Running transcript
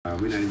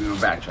we're not even gonna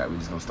backtrack. We're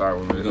just gonna start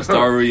with We're gonna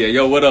start with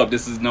Yo, what up?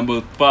 This is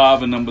number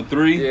 5 and number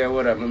 3. Yeah,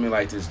 what up? Let me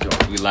light this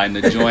joint. We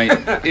lighting the joint.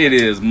 It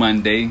is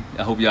Monday.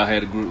 I hope y'all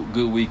had a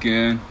good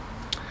weekend.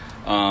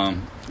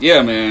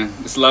 Yeah, man.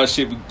 It's a lot of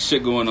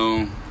shit going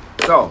on.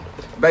 So,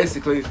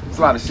 basically, it's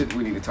a lot of shit that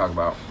we need to talk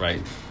about.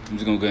 Right. I'm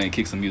just gonna go ahead and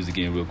kick some music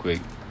in real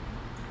quick.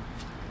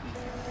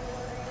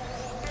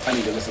 I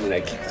need to listen to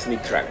that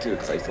sneak track too,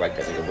 because I used to like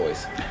that nigga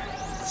voice.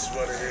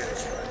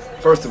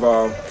 First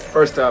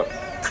up,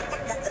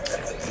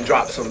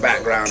 drop some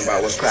background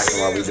about what's cracking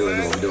while we're doing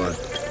what we're doing.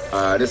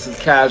 This is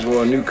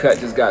Casual. A new cut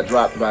just got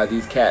dropped by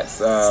these cats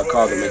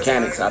called The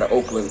Mechanics out of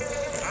Oakland.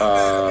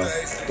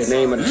 The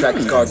name of the track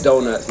is called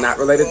Donuts. Not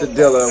related to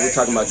Dilla. We're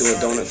talking about doing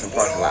donuts in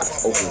parking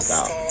lots, Oakland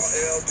style.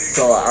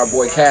 So our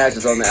boy Cash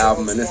is on the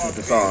album, and this is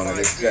the song, and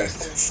it's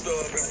just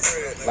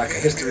like a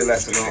history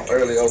lesson on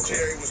early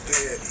Oakland.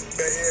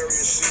 Bay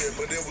Area shit,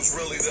 but it was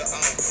really the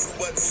out.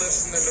 Wasn't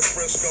listening to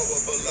Frisco or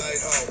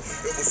Vallejo.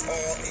 It was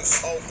all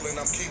East Oakland.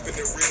 I'm keeping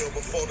it real.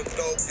 Before the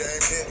dope game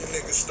hit,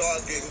 niggas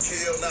start getting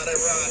killed. Now they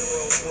riding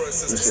Rolls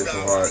Royces. This shit's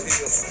so hard.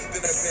 Then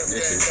that pimp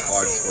This game is got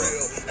hard so as fuck.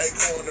 real.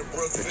 Acorn and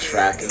Brookfield. The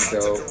track is I took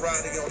dope. a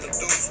riding on the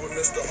deuce with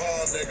Mr.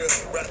 Hall, nigga.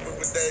 Rapping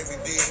with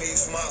Davey D and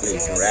East Mount. Yeah,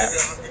 you can rap.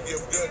 I could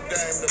give good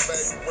game to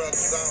baby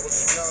brothers. I was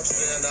a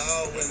youngster in the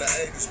O in the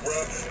 80s, bro.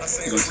 I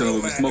seen You gonna tell me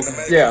what we smoking?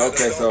 Yeah,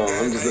 okay, so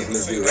I'm just listening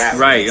to you rap.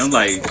 Right. I'm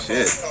like,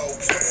 shit.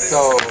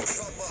 So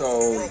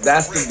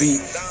that's the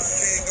beat.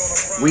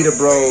 We the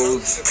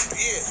Bros.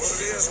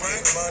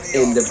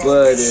 And the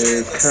bud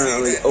is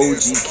currently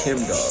OG Kim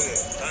Dog.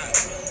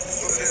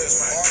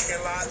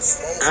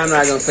 I'm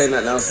not gonna say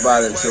nothing else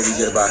about it until we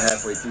get about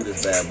halfway through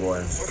this bad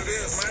boy.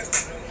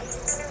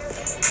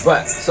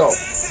 But so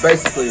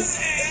basically,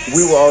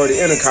 we were already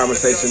in a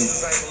conversation.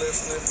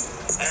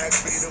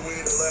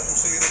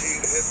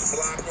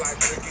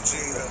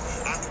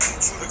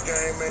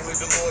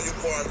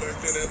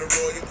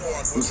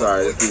 I'm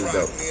sorry, this dude's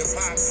dope.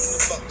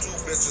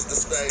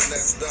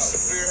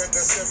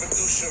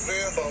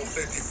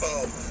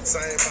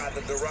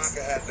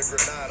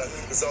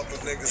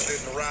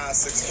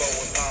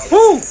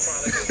 Woo!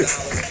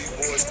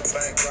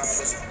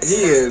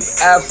 He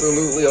is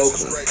absolutely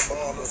Oakland.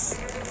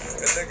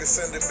 And niggas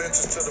sending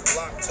bitches to the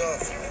block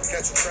tough.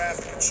 Catching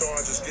traffic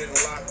charges, getting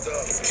locked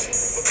up.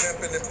 For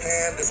pimping and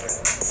pandering.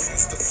 We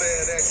used to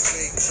FedEx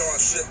league, charge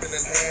shipping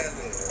and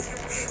handling.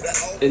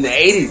 In the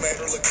 80s.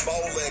 Made her look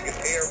bow-legged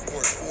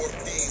airport. 4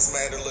 P's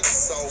made her look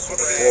so 4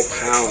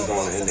 pounds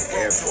on it in the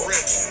airport.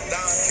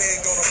 Don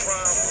King on a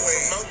prime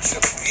queen. Don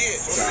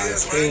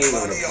King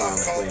on a prime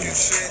queen.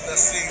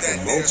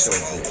 Promote your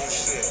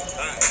bitch.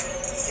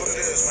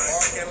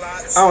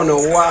 I don't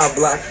know why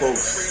black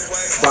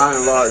folks, by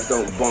and large,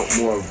 don't bump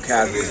more of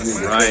Casual's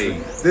music.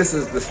 Right. This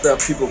is the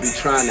stuff people be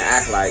trying to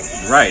act like.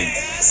 Right.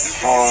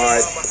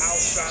 Hard,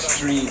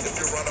 street,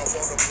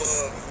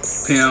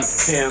 Pimp.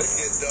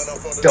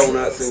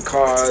 donuts and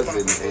cars,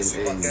 and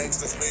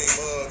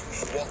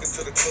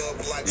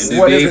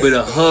to be able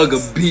to hug a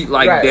beat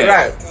like Right, that.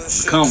 right.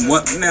 Come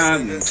what? Nah,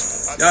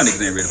 y'all niggas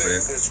ain't ready for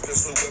that.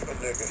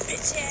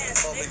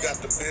 Mommy got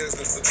the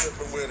business for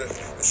tripping with her,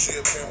 and she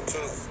a pimp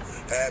too.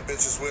 Had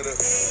bitches with her.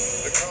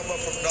 They come up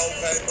from no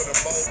paper to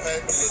more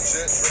paper,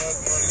 legit drug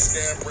money,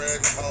 scam bread,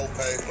 and whole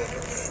paper.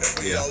 And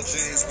we Yeah.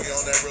 OGs, we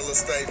on that real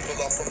estate, pull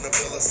up from the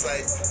villa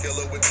safe,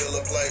 killer with Dilla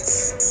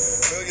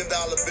plates. $1 million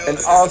building. And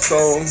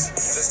also,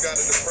 just got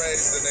it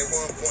appraised and they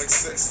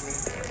 1.6 me.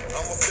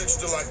 I'm a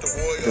fixture like the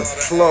Warrior. the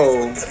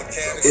flow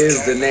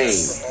is the name.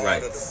 Right.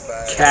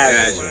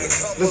 Casual.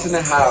 Listen to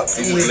how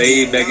easy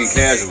Laid back and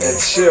casual. and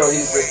chill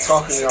he's just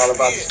talking to y'all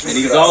about the street. And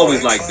he's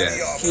always like that.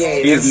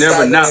 He's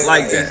never not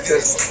like that. He's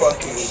just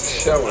fucking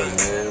chilling,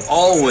 man.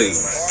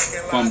 Always.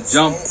 From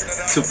jump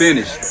to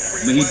finish.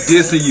 When he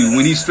dissing you,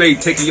 when he's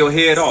straight taking your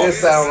head It off.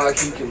 sounds like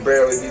he can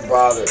barely be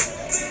bothered. It's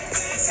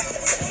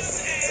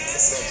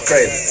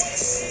crazy.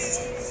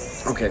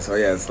 Okay, so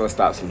yeah, let's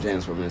stop some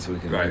jams for a minute so we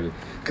can Right. maybe,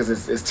 because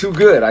it's too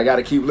good. I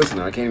gotta keep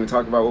listening. I can't even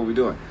talk about what we're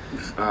doing.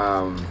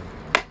 I'm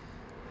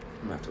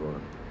gonna have to roll.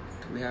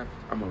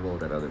 I'm gonna roll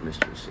that other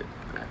mystery shit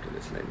after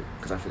this maybe,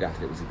 because I forgot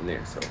that it was even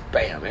there. So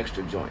bam,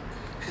 extra joint.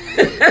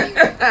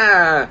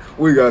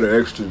 We got an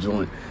extra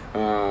joint.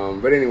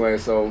 But anyway,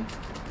 so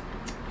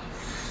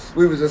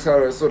we was just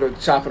sort of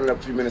chopping it up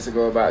a few minutes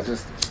ago about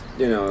just,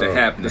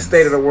 the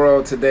state of the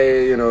world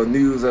today,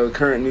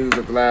 current news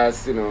of the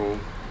last,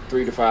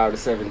 3 to 5 to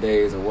 7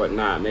 days and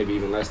whatnot, maybe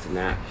even less than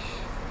that.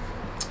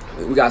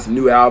 We got some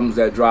new albums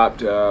that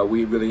dropped.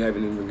 We really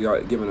haven't even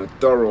given a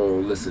thorough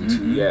listen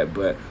to yet,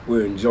 but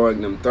we're enjoying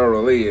them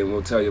thoroughly, and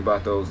we'll tell you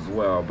about those as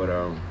well. But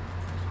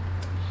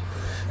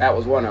that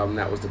was one of them.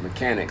 That was The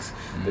Mechanics.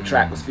 The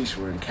track was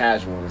featuring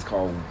Casual, and it's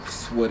called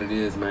 "So What It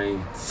Is,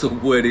 Man." So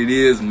what it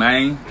is,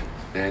 man.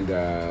 And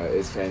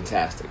it's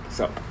fantastic.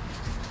 So.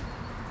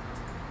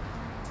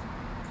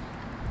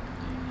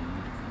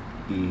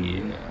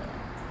 Yeah.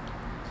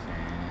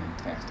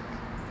 Fantastic.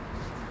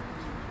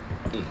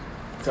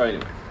 So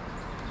anyway.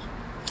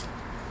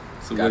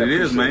 So what it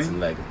is, man. Some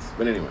leggings.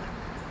 But anyway.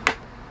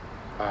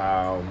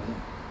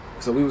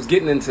 So we was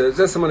getting into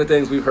just some of the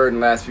things we've heard in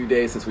the last few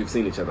days since we've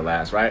seen each other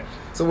last, right?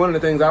 So one of the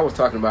things I was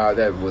talking about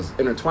that was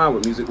intertwined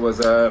with music was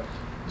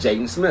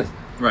Jaden Smith.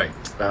 Right.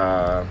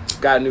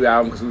 Got a new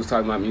album because we was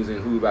talking about music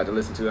and who we about to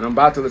listen to. And I'm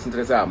about to listen to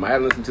this album. I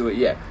haven't listened to it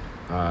yet.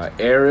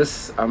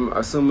 Eris, I'm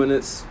assuming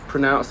it's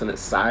pronounced, and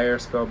it's Sire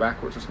spelled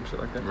backwards or some shit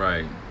like that.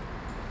 Right.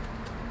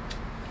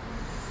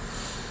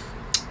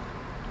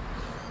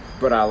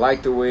 But I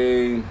like the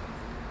way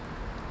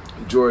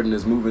Jordan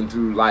is moving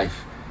through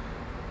life.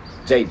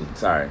 Jaden,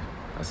 sorry.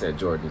 I said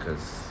Jordan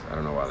because I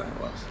don't know why that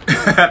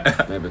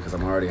was. Maybe because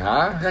I'm already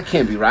high? That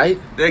can't be right.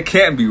 That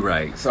can't be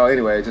right. So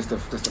anyway, just a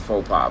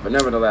faux pas. But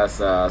nevertheless,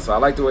 so I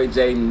like the way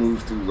Jaden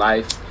moves through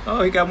life.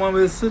 Oh, he got one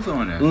with his sister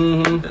on there.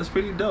 Mm-hmm. That's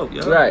pretty dope,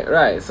 yo.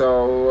 Right.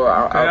 So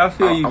I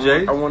feel you,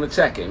 Jay. I want to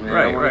check it, man.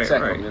 Right, I want to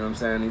check right. him. You know what I'm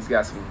saying? He's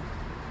got some.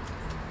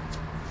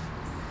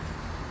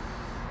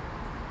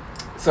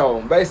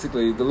 So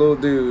basically, the little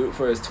dude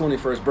for his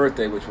 21st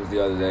birthday, which was the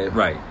other day.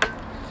 Right.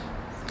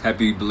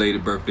 Happy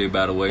belated birthday,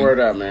 by the way. Word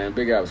up, man.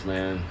 Big ups,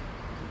 man.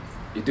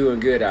 You're doing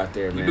good out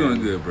there, man. You're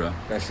doing good, bro.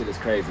 That shit is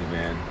crazy,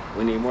 man.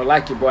 We need more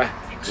like you, boy.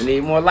 We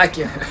need more like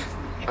you.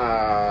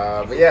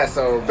 But yeah,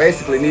 so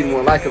basically, need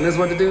more like him. This is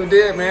what the dude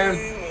did, man.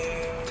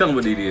 Tell him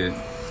what he did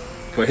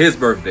for his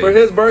birthday. For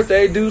his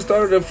birthday, dude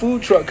started a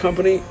food truck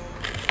company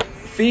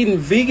feeding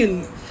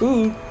vegan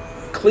food,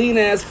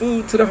 clean-ass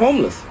food to the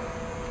homeless.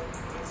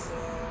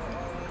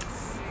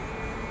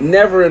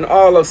 Never in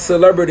all of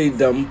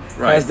celebritydom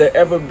has there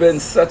ever been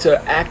such an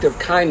act of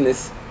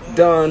kindness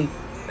done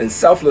and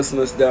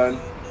selflessness done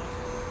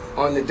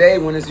on the day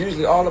when it's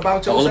usually all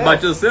about yourself. All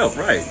about yourself,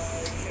 right.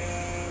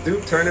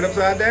 Dude, turn it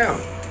upside down.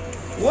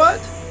 What?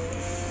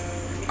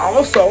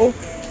 Also,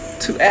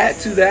 to add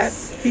to that,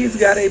 he's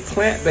got a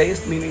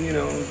plant-based, meaning, you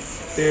know,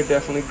 they're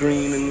definitely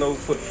green and low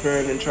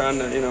footprint and trying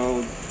to, you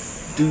know,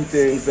 do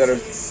things that are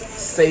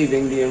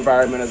saving the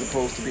environment as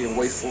opposed to being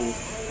wasteful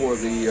for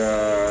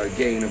the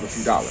gain of a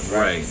few dollars,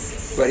 right?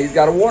 But he's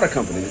got a water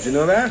company. Did you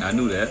know that? I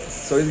knew that.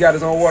 So he's got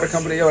his own water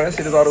company. Yo, that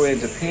shit is all the way in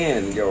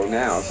Japan, yo,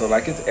 now. So,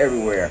 like, it's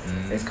everywhere.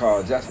 Mm-hmm. It's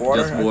called Just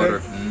Water. Just Water.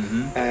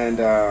 Mm-hmm. And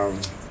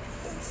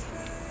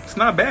it's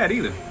not bad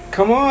either.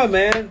 Come on,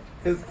 man.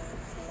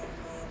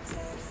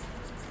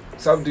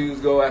 Some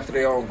dudes go after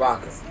their own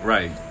vodka.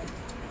 Right.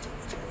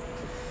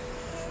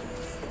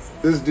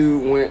 This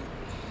dude went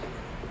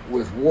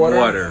with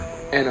water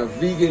and a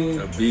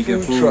vegan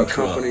food truck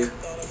company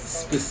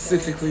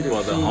specifically to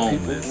for the feed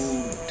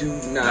homeless people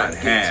who do not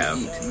have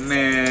to eat.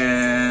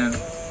 Man,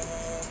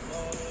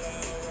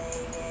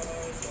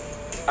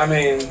 I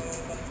mean,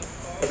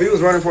 if he was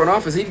running for an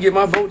office, he'd get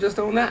my vote just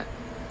on that.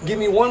 Give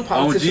me one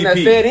politician that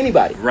fed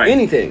anybody,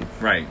 anything,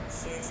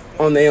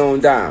 on their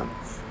own dime.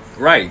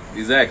 Right,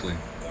 exactly.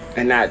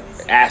 And not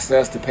ask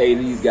us to pay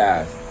these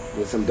guys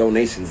with some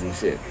donations and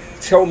shit.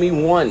 Show me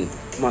one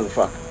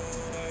motherfucker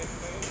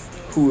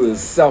who is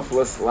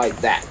selfless like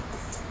that.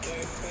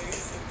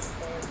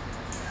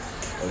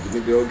 Oh, give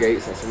me Bill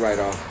Gates. That's a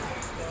write-off.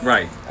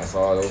 Right. That's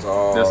all. That's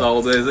all. That's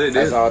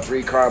all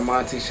 3-car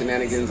Monty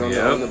shenanigans on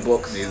the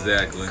books.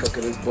 Exactly.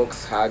 Cooking his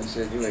books, hiding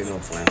shit. You ain't no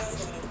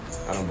philanthropist.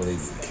 I don't believe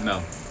you.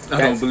 No,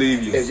 I don't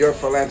believe you. If your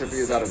philanthropy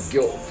is out of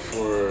guilt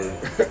for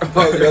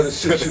all the other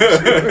shit you do,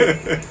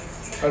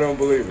 I don't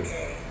believe it.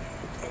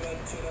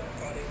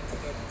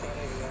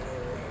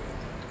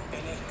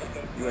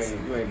 You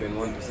ain't been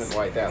 1%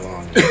 white that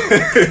long.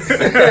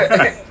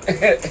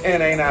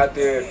 And ain't out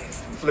there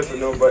flipping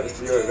no buttons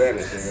to your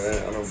advantage,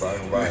 nigga. I don't buy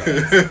it.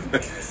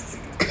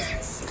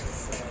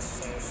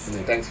 I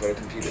mean, thanks for the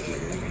computers,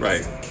 nigga.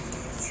 Right.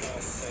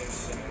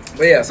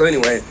 But yeah, so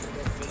anyway,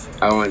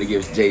 I wanted to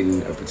give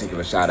Jaden a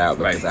particular shout out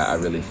because I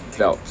really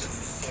felt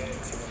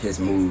his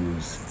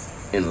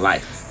moves in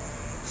life.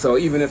 So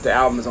even if the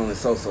album is only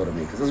so-so to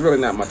me, because it's really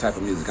not my type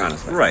of music,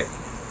 honestly. Right.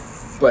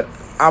 But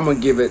I'm going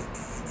to give it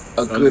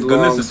a good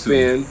long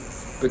spin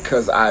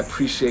because I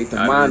appreciate the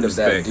mind of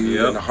that dude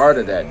and the heart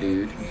of that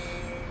dude.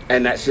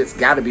 And that shit's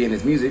got to be in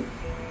his music.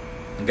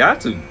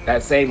 Got to.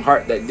 That same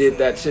heart that did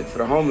that shit for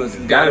the homeless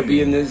got to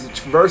be in his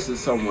verses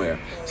somewhere.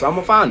 So I'm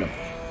going to find him.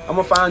 I'm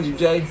going to find you,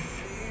 Jay.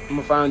 I'm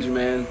going to find you,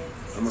 man.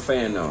 I'm a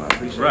fan, though. I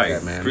appreciate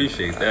that, man.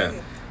 Appreciate that.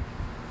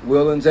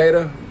 Will and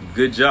Jada.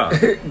 Good job.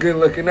 Good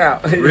looking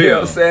out. Real. You know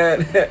what I'm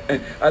saying?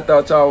 I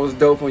thought y'all was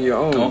dope on your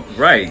own. Oh,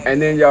 right.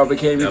 And then y'all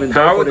became even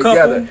doper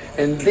together.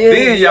 And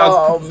then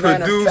y'all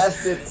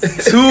manifested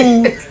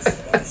two.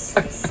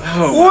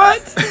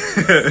 What?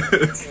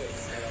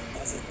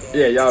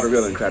 Yeah, y'all the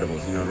real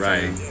Incredibles. You know what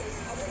I'm saying?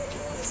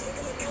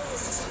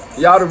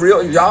 Y'all the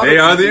real. They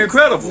are the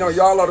Incredibles. You know,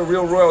 y'all are the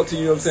real royalty.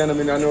 You know what I'm saying? I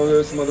mean, I know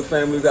there's some other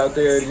families out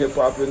there in hip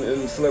hop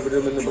and celebrity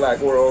in the black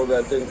world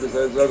that think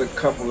there's other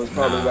couple that's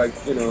probably like,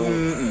 you know,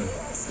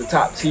 the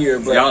top tier.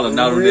 But y'all are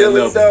not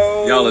really on that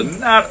level. Though, y'all are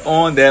not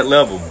on that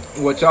level.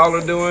 What y'all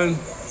are doing,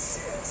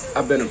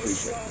 I've been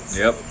appreciating.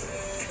 Yep.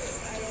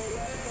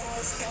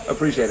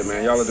 Appreciate it,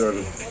 man. Y'all are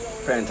doing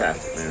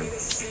fantastic, man.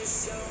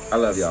 I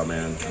love y'all,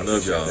 man. I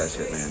love y'all. That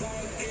shit, man.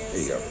 There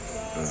you go.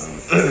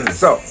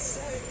 So,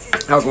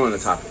 that was one of the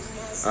topics.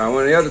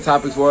 One of the other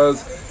topics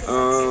was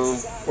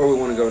Where we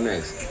want to go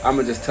next? I'm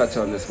gonna just touch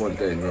on this one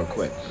thing real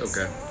quick.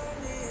 Okay.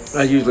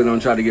 I usually don't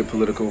try to get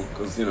political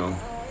because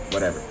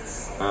whatever.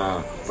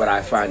 But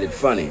I find it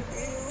funny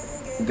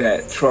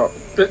that Trump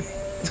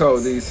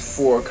told these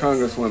 4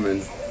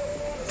 congresswomen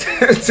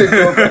to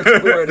go back to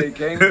where they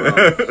came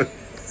from.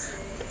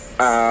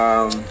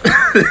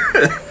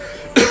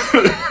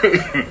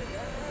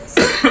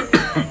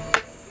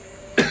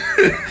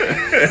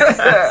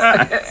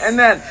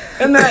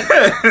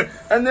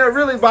 and they're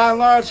really, by and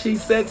large, he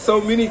said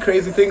so many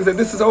crazy things that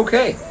this is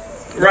okay.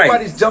 Right.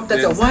 Nobody's jumped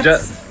at the what?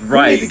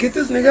 Right. We need to get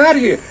this nigga out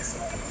of here.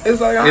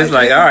 It's like,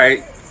 all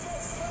right.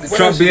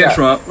 Trump being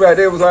Trump. Right.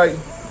 It was like,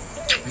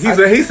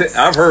 he said,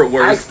 I've heard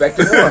worse. I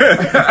expected more.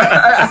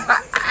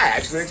 I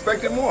actually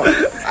expected more.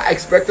 I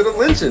expected a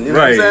lynching. You know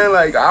what I'm saying?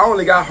 Like, I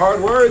only got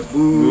hard words.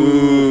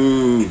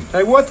 Boo.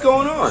 Like, what's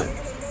going on?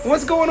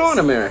 What's going on,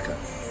 America?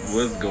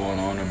 What's going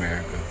on,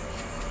 America?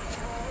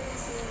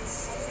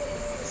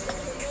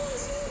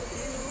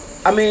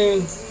 I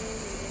mean,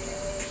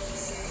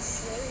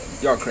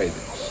 y'all crazy.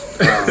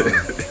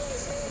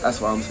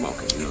 That's why I'm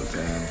smoking. You know what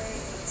I'm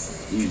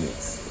saying? Easy.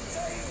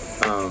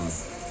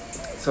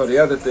 So the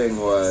other thing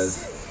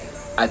was,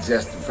 I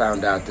just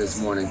found out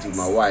this morning through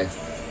my wife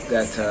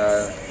that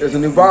there's a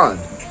new bond.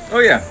 Oh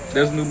yeah,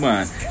 there's a new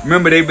bond.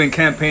 Remember, they've been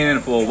campaigning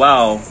for a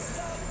while.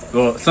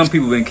 Well, some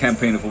people have been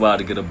campaigning for a while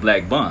to get a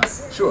black bond.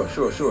 Sure.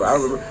 I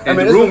remember. And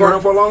it's been going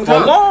on for a long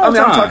time. I'm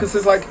talking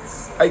since like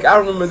I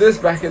remember this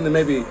back in the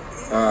maybe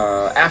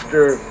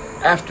after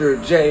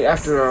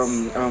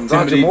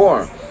Roger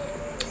Moore.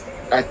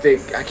 I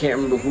think, I can't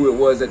remember who it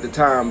was at the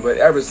time, but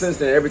ever since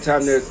then, every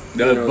time there's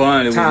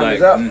bond, it time was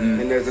is up and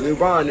there's a new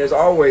bond, there's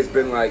always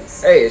been like,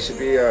 hey, it should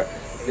be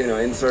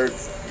insert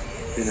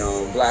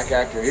black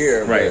actor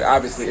here. Right. But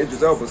obviously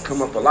Idris Elba's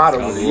come up a lot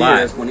over the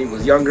years when he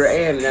was younger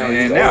and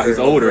now he's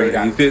older.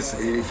 And he fits.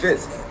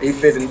 He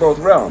fit in both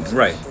realms.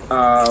 Right.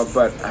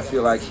 But I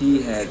feel like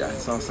I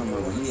saw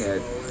somewhere where he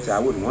had said, I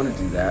wouldn't want to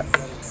do that.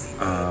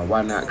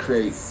 Why not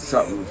create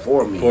something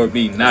for me? For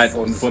me, not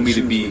for me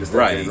to be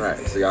right.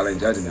 So y'all ain't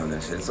judging me on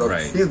that shit. So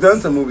right. He's done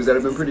some movies that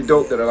have been pretty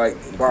dope that are like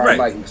Bond,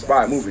 like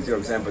spy movies. You know what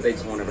I'm saying? But they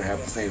just won't ever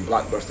have the same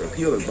blockbuster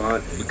appeal as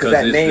Bond because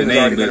that name has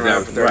already been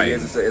around for 30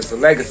 years. It's a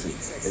legacy.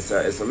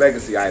 It's a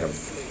legacy item.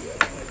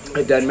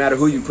 It doesn't matter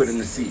who you put in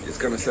the seat. It's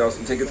gonna sell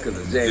some tickets because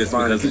it's James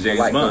Bond. And people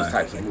like those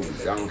types of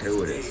movies. I don't care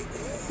who it is.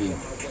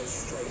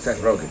 Seth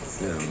Rogen.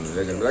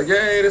 They're gonna be like,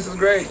 "Yay, this is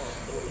great."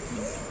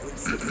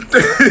 Bond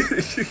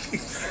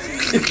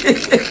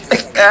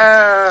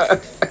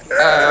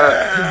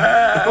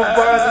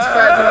is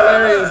fat and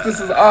hilarious. This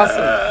is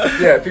awesome.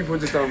 Yeah, people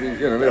just don't be,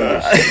 they don't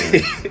know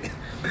shit.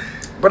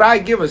 But I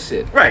give a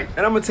shit. Right.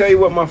 And I'm going to tell you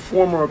what my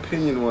former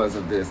opinion was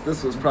of this.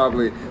 This was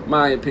probably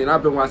my opinion.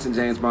 I've been watching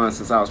James Bond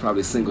since I was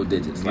probably single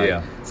digits.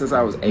 Since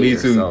I was 8 Me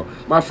too. or so.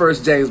 My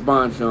first James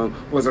Bond film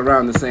was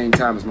around the same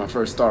time as my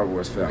first Star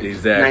Wars film.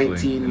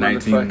 Exactly.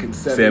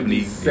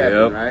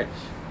 1977, right?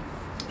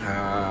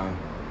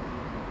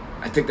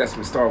 I think that's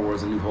when Star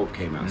Wars A New Hope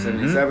came out.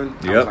 77?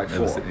 I was like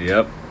 4.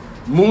 Yep.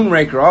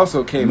 Moonraker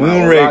also came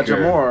out with Roger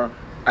Moore,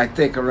 I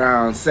think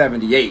around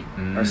 78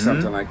 or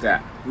something like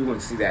that. We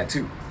went to see that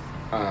too.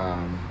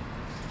 That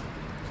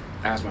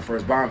was my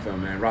first Bond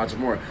film, man. Roger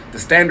Moore. The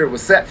standard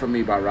was set for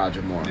me by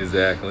Roger Moore.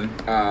 Exactly.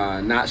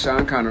 Not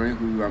Sean Connery,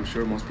 who I'm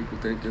sure most people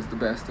think is the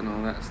best and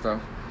all that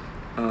stuff.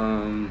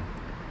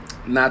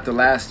 Not The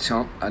Last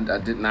Chump. I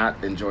did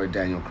not enjoy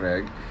Daniel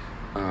Craig.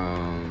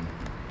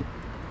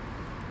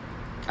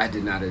 I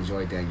did not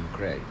enjoy Daniel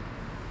Craig.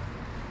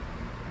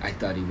 I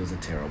thought he was a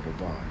terrible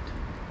Bond.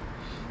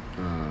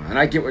 And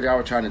I get what y'all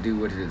were trying to do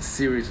with it. The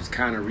series was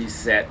kind of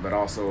reset, but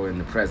also in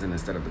the present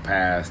instead of the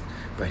past.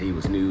 But he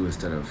was new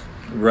instead of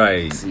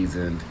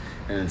seasoned,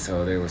 and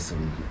so there was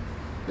some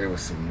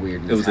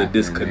weirdness. It was a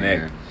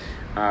disconnect.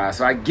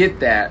 So I get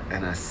that,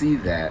 and I see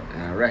that,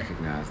 and I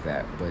recognize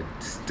that, but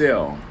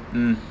still,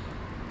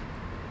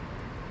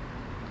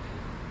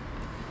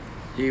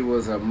 he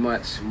was a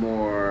much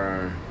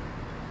more.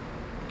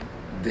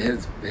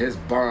 His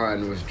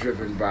Bond was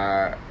driven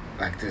by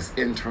like this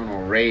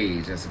internal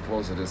rage as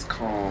opposed to this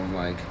calm,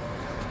 like,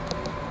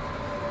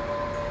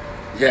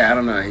 I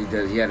don't know.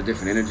 He had a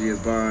different energy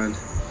as Bond.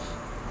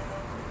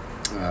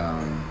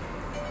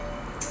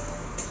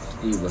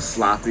 He was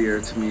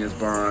sloppier to me as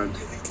Bond.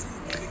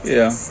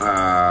 Yeah.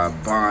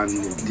 Bond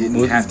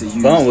didn't have to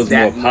use Bond was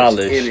that more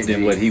polished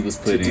than what he was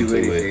putting into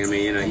it. I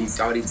mean, he's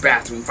all these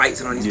bathroom fights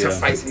and all these tough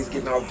fights, and he's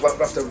getting all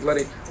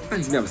bloody.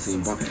 I've never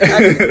seen Bond.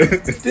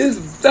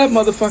 That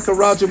motherfucker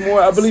Roger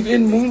Moore, I believe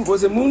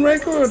was it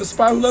Moonraker or The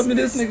Spy Who Loved Me?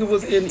 This nigga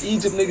was in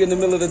Egypt, nigga, in the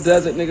middle of the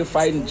desert, nigga,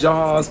 fighting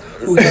Jaws,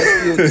 who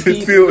had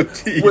steel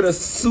teeth, with a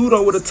suit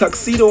on, with a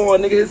tuxedo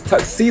on, nigga. His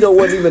tuxedo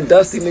wasn't even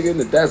dusty, nigga, in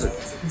the desert.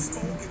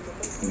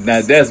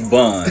 Now that's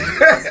Bond.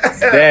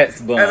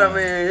 That's Bond. And I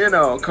mean,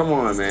 come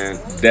on, man.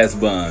 That's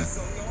Bond.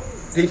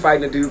 He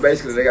fighting a dude,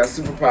 basically, they got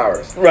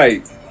superpowers.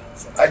 Right.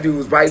 That dude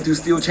was biting through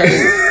steel chains.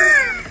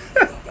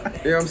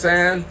 You know what I'm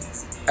saying?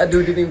 That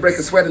dude didn't even break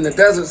a sweat in the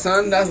desert,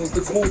 son. That was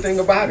the cool thing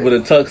about it. With a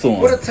tux on.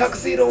 With a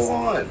tuxedo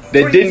on.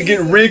 That didn't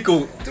get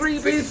wrinkled. 3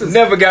 pieces.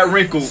 Never got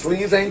wrinkled.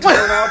 Sleeves ain't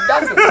turning off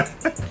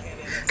nothing.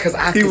 Because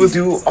I could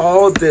do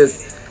all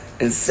this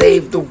and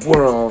save the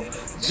world,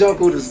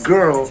 juggle this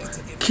girl,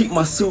 keep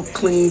my suit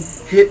clean,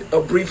 hit a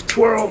brief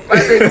twirl.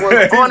 That nigga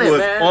was on it,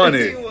 man.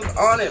 He was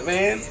on it,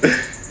 man.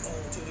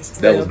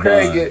 That was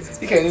Craig.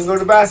 You can't even go to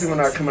the bathroom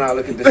without coming out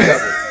looking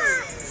discovered.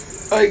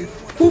 Like,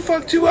 who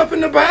fucked you up in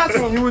the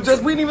bathroom? We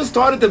didn't even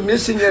started the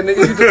mission yet, nigga.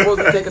 You just supposed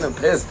to be taking a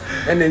piss,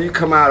 and then you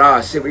come out.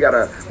 Oh shit, we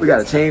gotta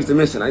change the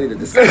mission. I need to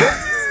discuss.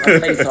 My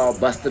face all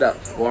busted up,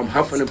 or I'm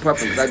huffing and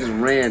puffing because I just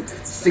ran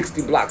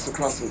 60 blocks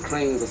across some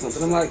cranes or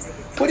something. I'm like,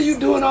 what are you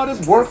doing all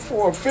this work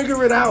for?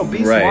 Figure it out.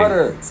 Be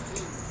smarter.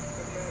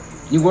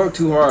 You work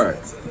too hard.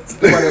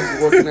 Nobody else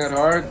is working that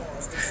hard.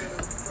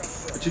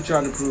 What you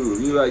trying to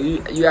prove?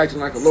 You acting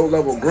like a low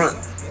level grunt.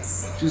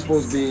 You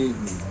supposed to be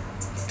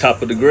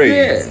top of the grade.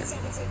 Yeah.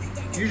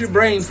 Use your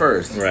brain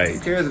first. Right. Who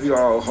cares if you're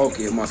all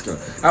hulky and muscular?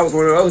 That was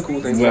one of the other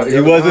cool things. Well,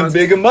 he wasn't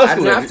big and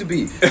muscular. I didn't have to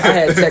be. I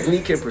had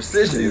technique and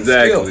precision.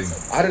 Exactly. And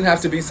skill. I didn't have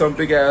to be some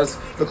big ass,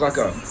 look like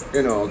a,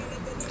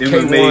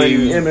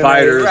 MMA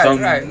fighter or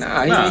something. Right.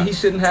 Nah. He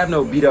shouldn't have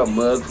no beat up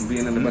mug from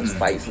being in a bunch of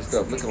fights and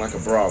stuff, looking like a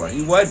brawler.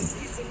 He wasn't.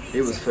 He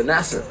was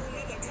finesser.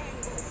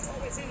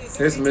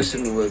 His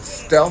mission was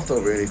stealth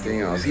over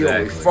anything else. He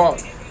only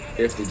fought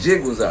if the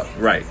jig was up.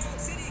 Right.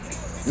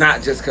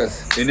 Not just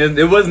because. And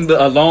it wasn't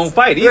a long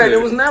fight either. Right,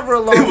 it was never a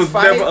long fight. It was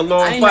never a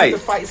long I ain't fight. have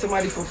to fight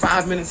somebody for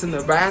 5 minutes in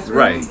the bathroom.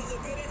 Right.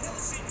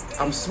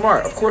 I'm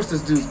smart. Of course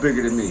this dude's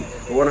bigger than me.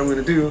 But what I'm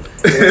going to do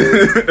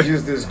is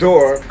use this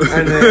door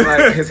and then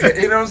like his head,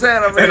 you know what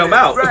I'm saying? And I'm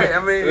out. Right.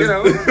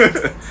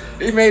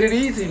 He made it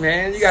easy,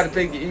 man. You got to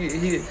think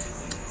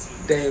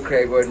Daniel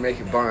Craig wasn't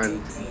making Bond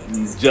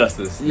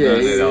justice. Yeah,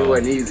 it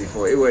wasn't easy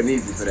for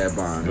that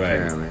Bond, right.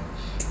 Apparently.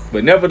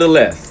 But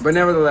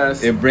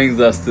nevertheless, it brings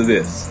us to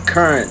this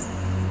current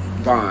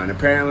Bond.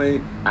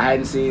 Apparently, I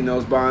hadn't seen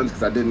those Bonds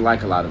because I didn't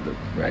like a lot of them.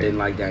 Right. I didn't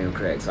like Daniel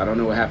Craig, so I don't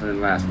know what happened in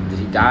the last one. Did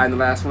he die in the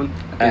last one?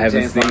 I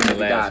haven't James seen Bond the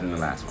last died in the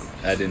last one.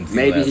 I didn't see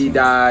Maybe the last he one.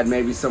 died.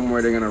 Maybe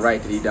somewhere they're gonna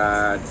write that he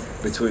died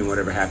between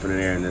whatever happened in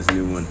there and this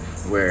new one,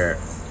 where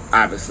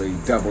obviously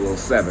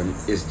 007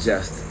 is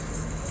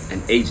just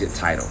an agent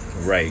title.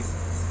 Right.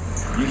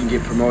 You can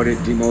get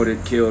promoted,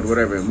 demoted, killed,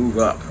 whatever, and move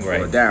up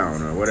right. or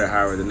down or whatever,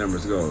 however the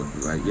numbers go.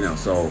 Like,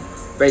 so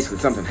basically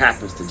something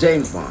happens to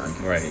James Bond.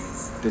 Right.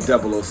 The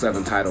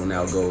 007 title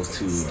now goes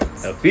to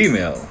a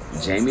female.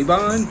 Jamie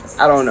Bond?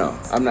 I don't know.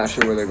 I'm not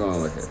sure where they're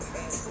going with it.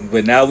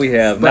 But now we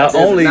have not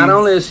only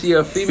is she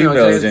a female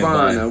James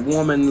Bond, a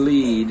woman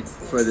lead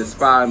for the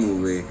spy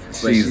movie,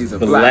 but she's a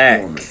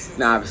black woman.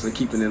 Now, obviously,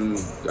 keeping in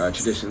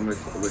tradition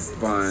with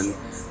Bond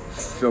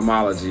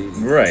filmology.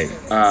 Right.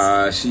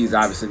 She's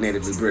obviously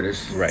natively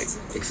British. Right.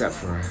 Except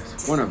for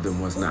one of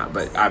them was not,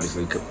 but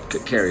obviously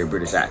could carry a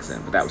British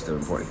accent. But that was the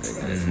important thing.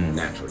 That it's more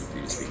natural for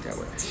you to speak that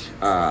way.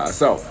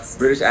 So,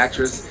 British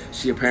actress.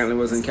 She apparently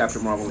was in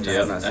Captain Marvel, which I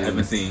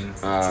haven't seen.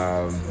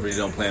 Really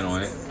don't plan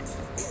on it.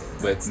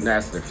 But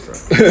that's a different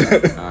story.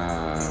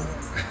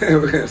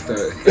 We're gonna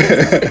start.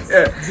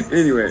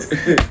 Anyway,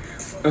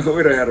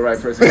 we don't have the right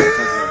person to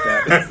talk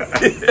about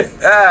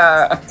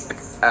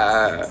that.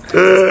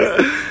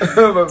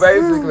 But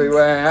basically,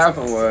 what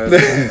happened was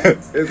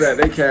is that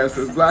they cast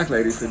this black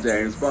lady for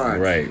James Bond.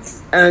 Right.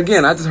 And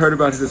again, I just heard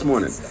about it this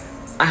morning.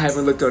 I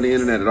haven't looked on the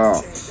internet at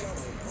all.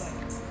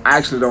 I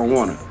actually don't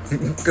want to,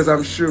 because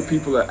I'm sure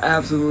people are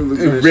absolutely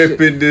losing their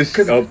ripping this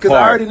apart. Because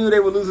I already knew they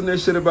were losing their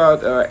shit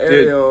about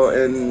Ariel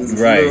and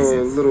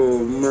Little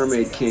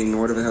Mermaid King or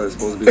whatever the hell it's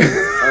supposed to be.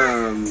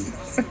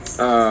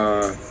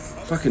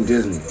 Fucking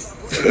Disney.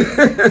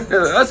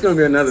 That's gonna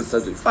be another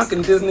subject.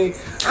 Fucking Disney.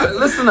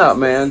 Listen up,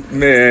 man.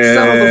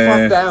 Settle the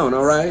fuck down,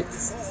 all right?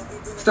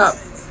 Stop.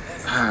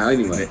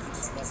 Anyway.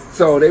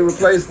 So they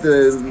replaced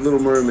the Little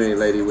Mermaid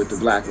lady with the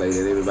black lady,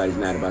 and everybody's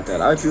mad about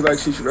that. I feel like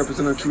she should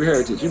represent her true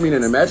heritage. You mean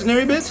an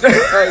imaginary bitch?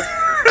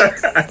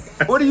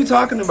 Like, what are you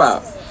talking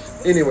about?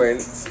 Anyway,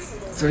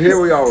 so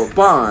here we are with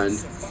Bond,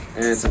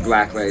 and it's a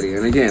black lady.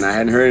 And again, I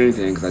hadn't heard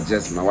anything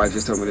because my wife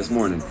just told me this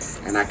morning,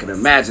 and I can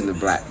imagine the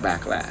black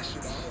backlash.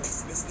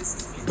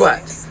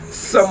 But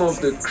some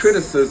of the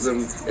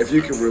criticism, if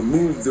you can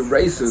remove the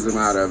racism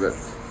out of it,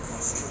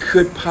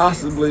 could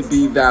possibly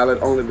be valid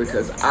only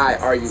because I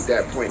argued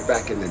that point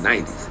back in the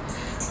 90s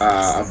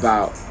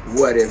about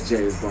what if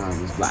James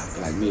Bond was black,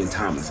 like me and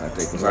Thomas, I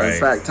think. Right. In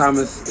fact,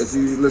 Thomas, if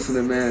you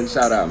listening, man,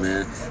 shout out,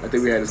 man. I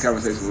think we had this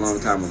conversation a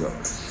long time ago.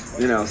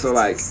 So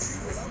like,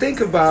 think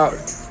about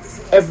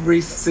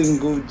every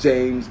single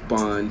James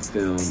Bond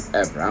film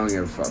ever. I don't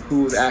give a fuck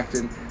who was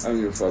acting. I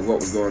don't give a fuck what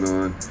was going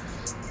on.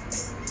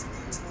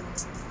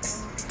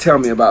 Tell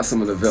me about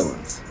some of the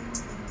villains.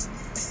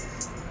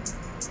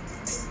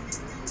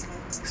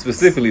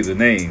 Specifically the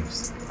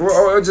names.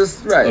 Or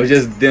just, right. Or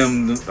just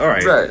them, all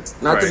right. Right.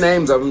 Not the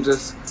names of them,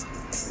 just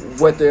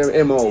what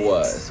their MO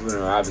was.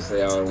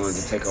 Obviously, I wanted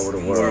to take over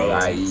the world,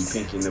 i.e.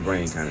 Pinky in the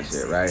Brain kind of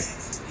shit, right?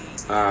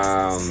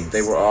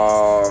 They were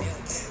all,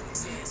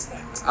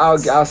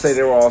 I'll say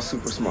they were all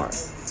super smart.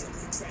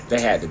 They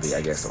had to be,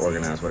 I guess, to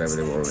organize whatever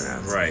they were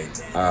organizing. Right.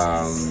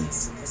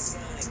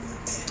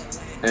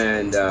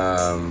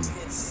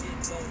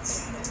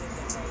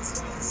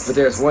 But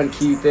there's one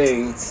key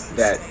thing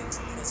that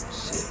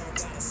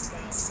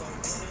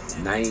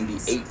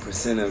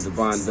 98% of the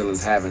Bond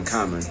villains have in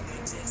common.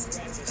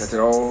 Is that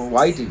they're all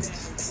white dudes.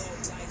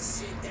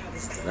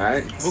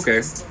 Right?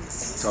 Okay.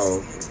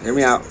 So, hear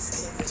me out.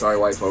 Sorry,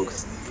 white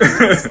folks.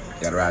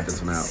 Gotta ride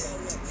this one out.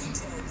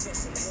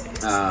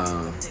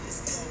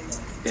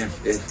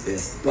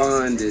 If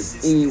Bond is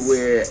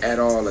anywhere at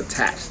all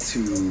attached to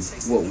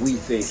what we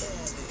think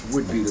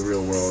would be the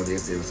real world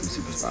if there was some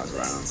super spies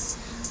around,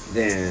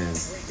 then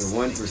the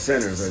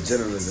 1%ers are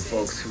generally the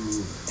folks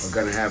who are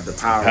going to have the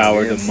power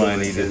the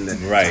money, to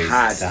right,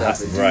 hide stuff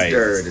and do right.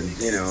 dirt and,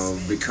 you know,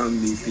 become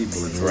these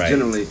people. And so right.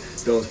 generally,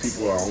 those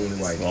people are only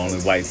white folks.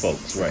 Only white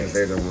folks, right. Because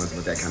they're the ones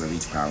with that kind of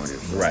reach, power, and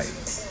influence. Right.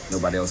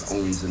 Nobody else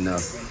owns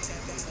enough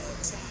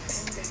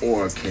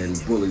or can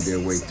bully their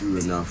way through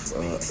enough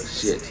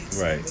shit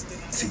right.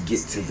 to get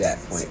to that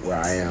point where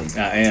I am.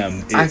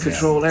 I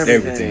control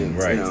everything.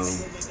 Right. You know,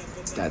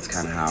 that's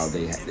kind of how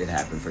it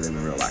happened for them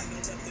in real life.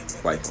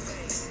 White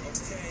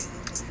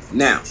folks.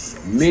 Now,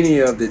 many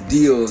of the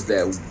deals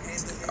that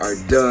are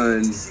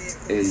done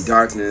in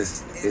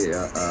darkness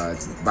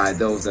by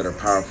those that are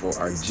powerful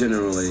are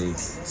generally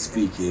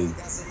speaking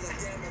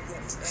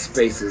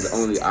spaces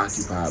only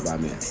occupied by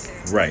men.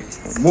 Right.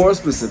 More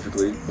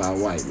specifically, by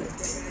white men.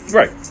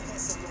 Right.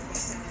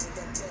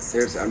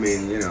 There's, I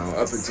mean, you know,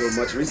 up until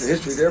much recent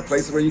history, there are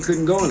places where you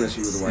couldn't go unless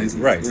you was a white dude.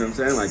 Right. You know what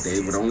I'm saying? Like,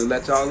 they would only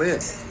let y'all in.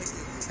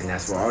 And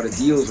that's where all the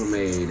deals were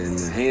made and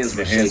the hands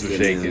were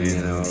shaken and,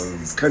 you know,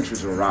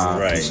 countries were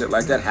robbed and shit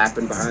like that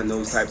happened behind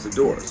those types of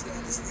doors.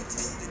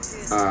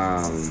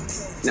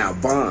 Now,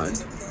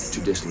 Bond,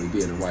 traditionally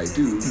being a white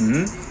dude,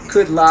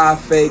 could lie,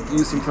 fake,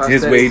 use some prosthetics.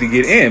 His way to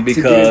get in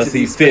because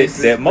he fits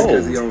that mold.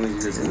 Because he only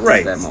fits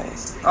that mold.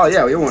 Oh,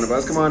 yeah, you're one of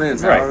us. Come on in,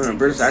 pal. Right.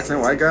 British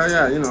accent, white guy,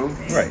 yeah, you know.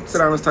 Right. Sit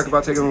down, let's talk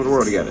about taking over the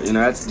world together. You know,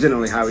 that's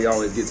generally how he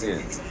always gets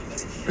in.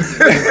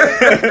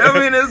 I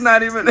mean, it's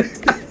not even...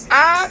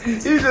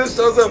 he just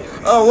shows up.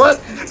 Oh,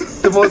 what?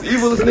 The most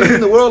evilest nigga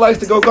in the world likes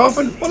to go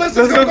golfing? Well, let's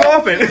go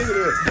golfing.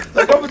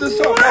 Like, what was this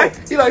show? Oh,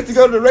 he likes to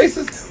go to the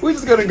races? We're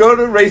just going to go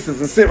to the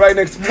races and sit right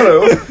next to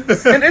Pillow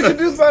and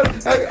introduce my...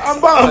 I'm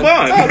Bond.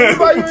 Let me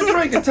buy you a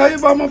drink and tell you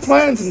about my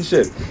plans and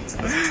shit.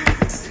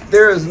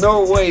 There is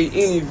no way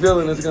any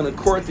villain is going to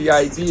court the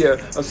idea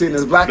of seeing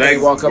this black guy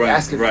walk up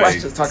asking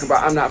questions, talking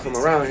about, I'm not from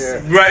around here.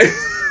 Right.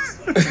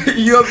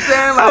 You know what I'm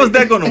saying? Like, how is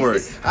that going to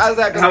work? How's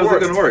that going to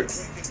work? How's it going to work?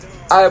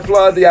 I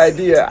applaud the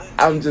idea.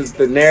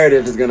 The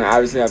narrative is going to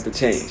obviously have to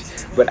change.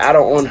 But I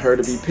don't want her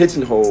to be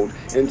pigeonholed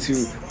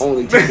into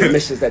only taking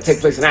missions that take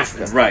place in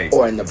Africa. Right.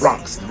 Or in the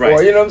Bronx. Right.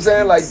 Or, you know what I'm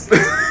saying? Like,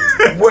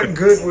 what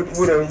good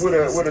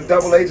would a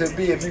double agent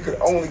be if you could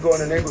only go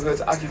in the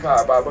neighborhoods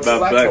occupied by a bunch of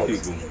black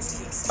folks? People.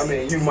 I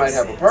mean, you might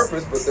have a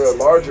purpose, but the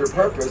larger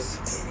purpose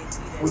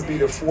would be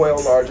to foil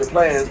larger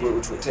plans,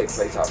 which would take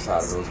place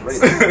outside of those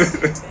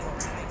arenas.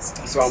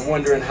 So I'm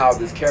wondering how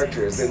this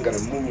character is then going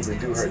to move and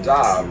do her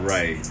job.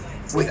 Right.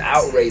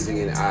 Without raising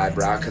an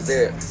eyebrow, because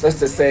let's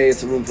just say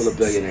it's a room full of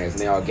billionaires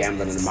and they all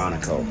gambling in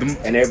Monaco,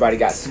 and everybody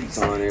got suits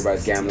on,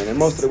 everybody's gambling, and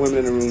most of the women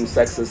in the room,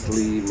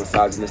 sexistly,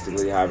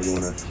 misogynistically, however you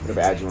want to, whatever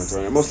adjective you want to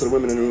throw in, most of the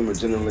women in the room are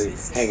generally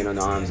hanging on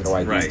the arms of the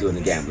white dudes doing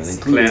the gambling,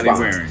 including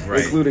Bond.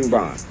 Including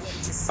Bond.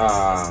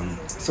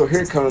 So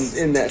here comes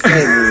in that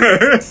same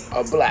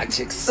room a black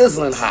chick,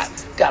 sizzling hot,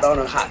 got on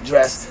a hot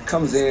dress,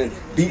 comes in,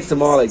 beats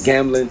them all at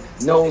gambling,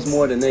 knows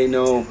more than they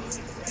know.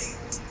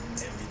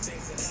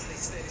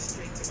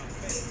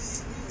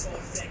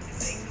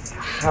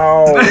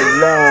 How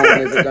long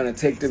is it going to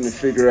take them to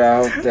figure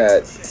out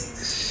that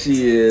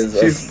she is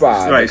a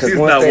spy? Right, she's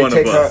not one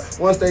of us.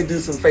 Once they do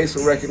some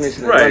facial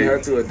recognition and run her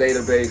through a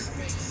database,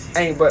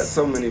 ain't but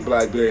so many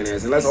black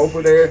billionaires. Unless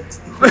Oprah there. You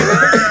know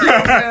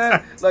what I'm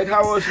saying? Like,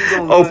 how else you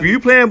going to Oprah, you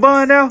playing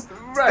Bond now?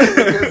 Right,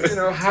 because, you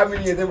know, how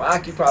many of them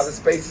occupy the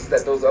spaces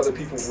that those other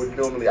people would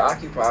normally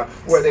occupy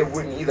where they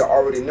wouldn't either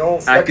already know,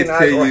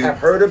 recognize, or have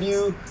heard of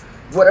you?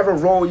 Whatever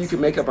role you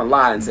can make up a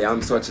lie and say,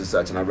 I'm such and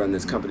such and I run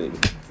this company.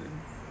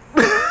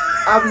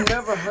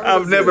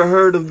 I've never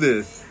heard of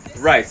this.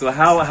 Right, so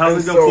how are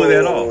we going to pull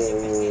that off?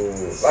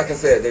 Like I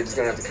said, they're just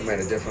going to have to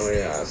command it differently.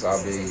 So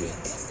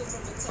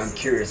I'm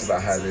curious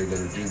about how they're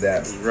going to do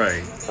that.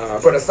 Right.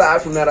 But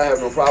aside from that, I have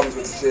no problems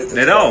with the shit.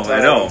 At all.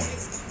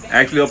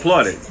 Actually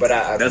applaud it. But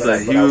that's a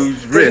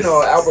huge risk. You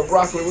know, Albert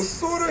Broccoli was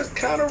sort of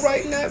kind of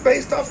writing that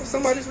based off of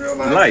somebody's real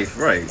life.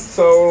 Right.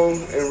 So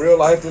in real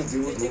life, this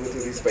dude was moving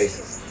through these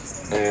spaces.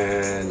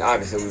 And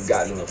obviously, we've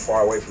gotten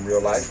far away from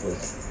real life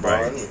with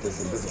Bond, with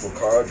this invisible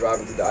car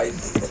driving through the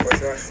ice and stuff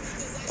like that.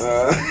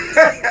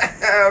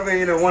 I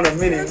mean, one of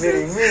many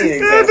examples.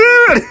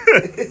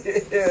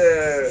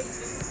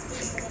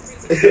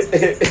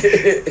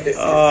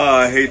 Oh,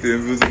 I hate the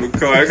invisible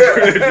car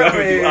driving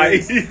through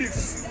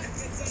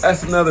ice.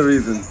 That's another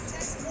reason.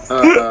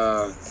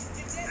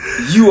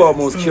 You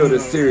almost killed a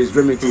series,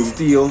 Remington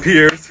Steele.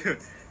 Pierce.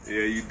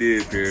 Yeah, you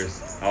did,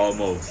 Pierce.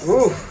 Almost.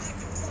 Ooh.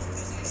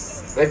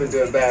 they've been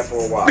doing bad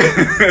for a while.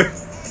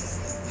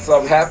 So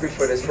I'm happy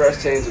for this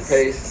fresh change of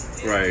pace.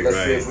 Let's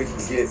see if we can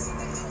get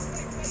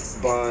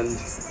Bond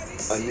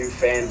a new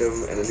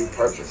fandom and a new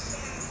purpose.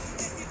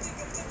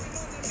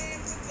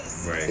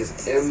 Right.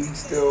 Is M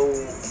still...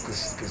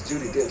 Because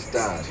Judi Dench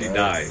died. She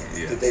died,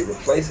 yeah. Did they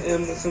replace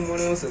M with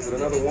someone else? Is it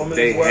another woman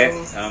they as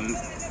well?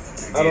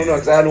 I don't know,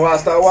 because I don't know why I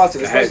started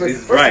watching. Especially,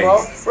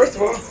 first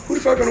of all, who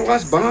the fuck gonna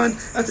watch Bond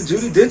after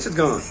Judi Dench is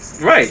gone?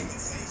 Right.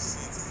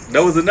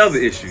 That was another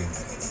issue.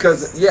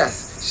 Because,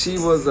 yes, she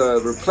was a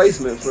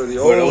replacement for the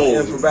old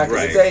M from back in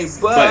the day,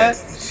 but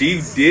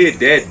she did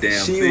that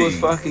damn thing. She was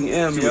fucking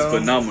M, She was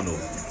phenomenal.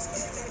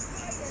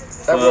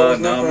 That was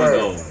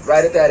phenomenal.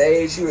 Right at that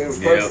age, it was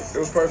perfect. Yep. It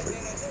was perfect.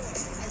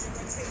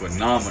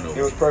 Phenomenal.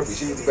 It was perfect.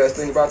 She was the best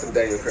thing about the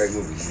Daniel Craig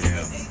movies.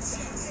 Yeah.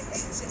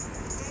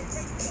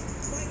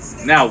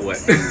 Now what?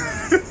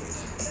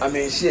 I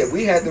mean, shit.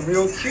 We had the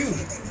real Q.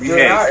 We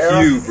had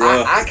Q,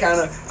 bro. I kind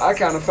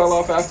of fell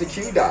off after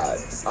Q died,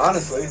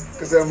 honestly,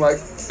 because I'm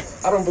like,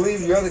 I don't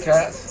believe you other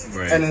cats.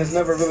 Right. And it's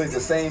never really the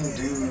same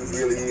dude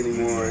really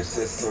anymore. It's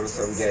just sort of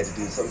some gadget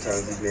dude.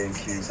 Sometimes he's named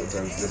Q.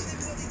 Sometimes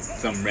just.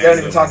 They don't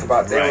even talk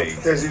about that. Right.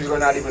 There's usually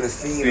not even a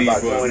scene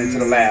about going into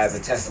the lab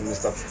and testing and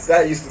stuff.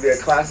 That used to be a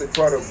classic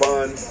part of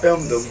Bond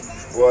filmdom,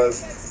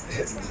 was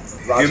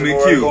Roger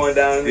Moore going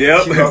down.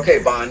 Yep.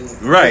 Okay, Bond.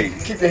 Right.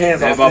 Keep your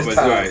hands off this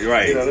time.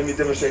 Right. You know, let me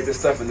demonstrate this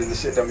stuff, and then the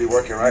shit don't be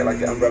working right. Like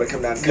the umbrella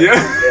come down and cut his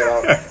head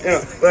off. You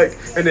know, like,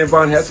 and then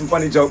Bond had some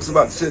funny jokes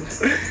about the shit.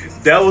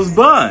 That was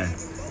Bond.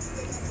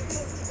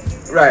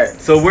 Right.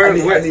 So I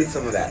need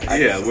some of that. I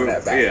need some of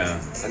that back. Yeah.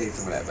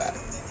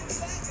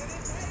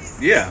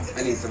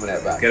 I need some of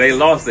that back. Cause they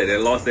lost that. They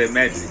lost that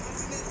magic.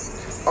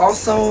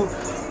 Also,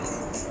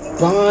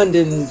 Bond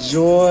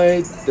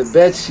enjoyed the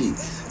bed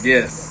sheets.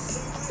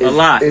 Yes. A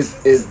lot. Is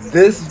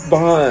this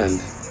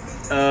Bond?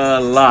 A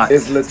lot.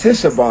 Is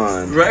Letitia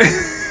Bond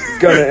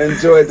gonna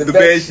enjoy the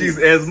bed sheets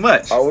as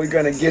much? Are we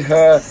gonna get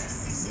her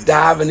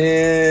diving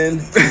in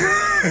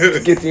to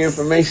get the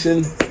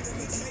information?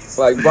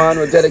 Like Bond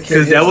would dedicate.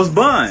 Because that was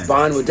Bond.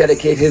 Bond would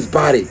dedicate his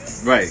body.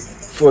 Right.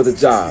 For the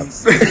job.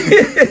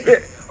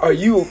 Are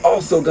you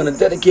also going to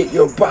dedicate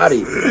your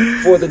body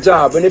for the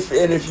job? And if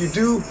you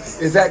do,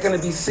 is that going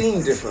to be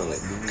seen differently?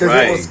 Because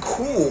it was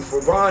cool for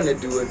Bond to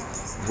do it.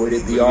 Would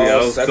it be all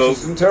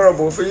sexist and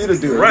terrible for you to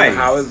do it? Right. You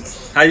know,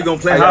 how you going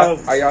to play?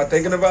 Are y'all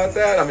thinking about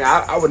that? I mean,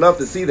 I would love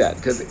to see that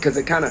because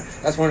it kind of,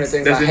 that's one of the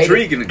things that's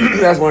intriguing.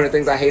 That's one of the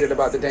things I hated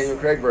about the Daniel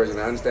Craig version.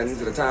 I understand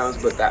these are the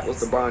times, but that was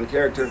the Bond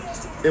character.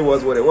 It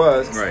was what it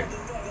was. Right.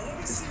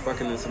 It's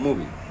a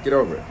movie. Get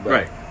over it.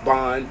 But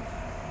Bond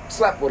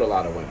slept with a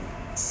lot of women.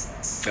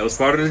 That was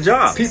part of the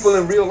job. People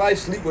in real life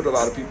sleep with a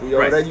lot of people,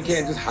 yo. That you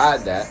can't just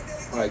hide that.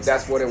 Like,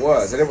 that's what it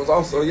was. And it was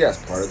also, yes,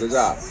 part of the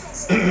job.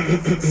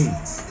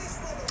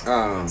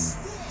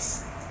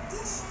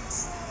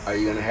 Are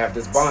you going to have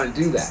this Bond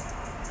do that?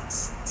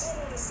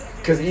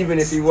 Because even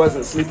if he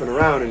wasn't sleeping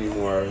around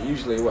anymore,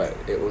 usually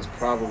it was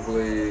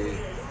probably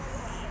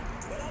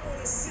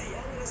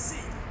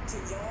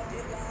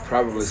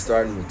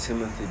starting with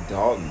Timothy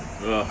Dalton.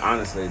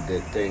 Honestly,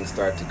 that things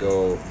start to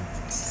go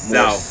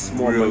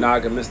more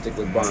monogamistic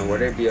with Bond, where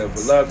there'd be a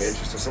love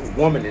interest or some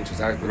woman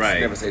interest. I would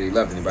never say he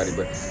loved anybody,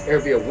 but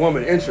there'd be a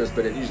woman interest,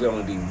 but it usually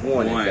only be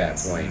one at that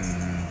point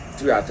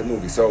throughout the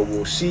movie. So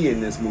will she in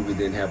this movie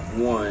then have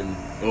one?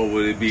 Or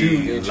would it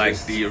be like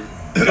the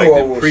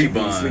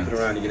pre-Bond sleeping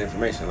around to get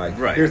information? Like,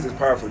 here's this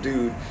powerful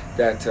dude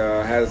that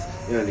has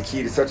the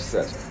key to such and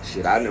such.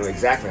 Shit, I know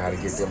exactly how to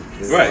get them.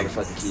 The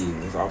fucking key.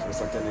 It's off to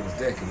suck that nigga's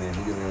dick, and then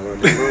he's gonna go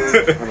in the room.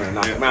 I'm gonna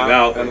knock him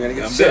out. I'm gonna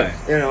get the shit.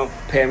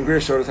 Pam Grier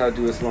showed us how to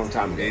do this a long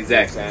time ago.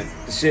 Exactly.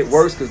 The shit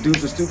works because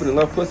dudes are stupid and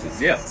love pussy.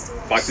 Yeah.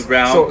 Foxy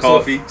Brown,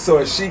 coffee. So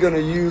is she gonna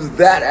use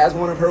that as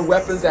one of her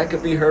weapons? That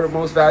could be her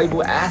most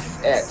valuable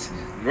asset.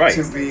 Right.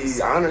 To be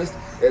honest.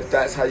 If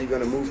that's how you're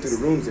going to move through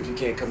the rooms, if you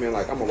can't come in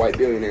like, I'm a white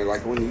billionaire,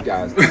 like one of you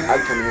guys,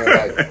 I'd come in here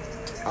like,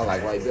 I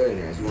like white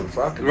billionaires. You want to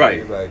fuck? And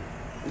you're like,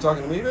 you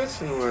talking to me,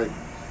 bitch? And I'm like,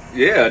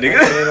 yeah, nigga.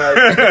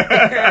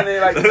 And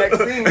then like the next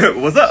scene,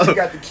 what's up? She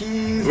got the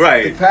keys,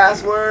 the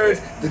passwords,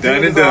 the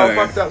dude is all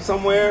fucked up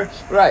somewhere.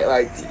 Right,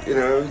 like, you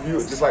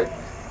just like,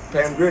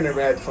 Pam Grier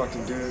never had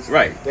fucking dudes.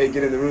 Right. They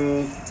get in the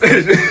room.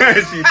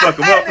 She fuck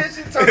them up. And then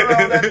she turn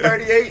around that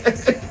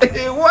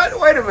 38. What?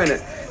 Wait a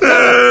minute.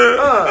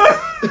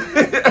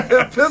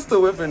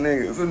 Pistol whipping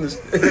niggas.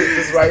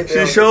 Just right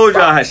there. She showed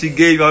y'all how she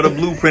gave y'all the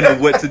blueprint of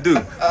what to do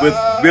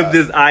with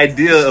this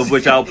idea of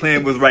what y'all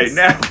playing with right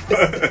now.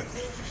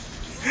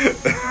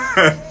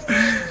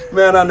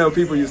 Man, I know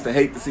people used to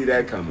hate to see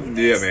that coming.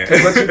 Yeah, man.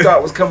 Because what you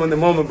thought was coming the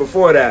moment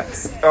before that.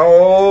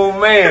 Oh,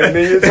 man. And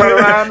then you turn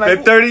around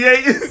like... That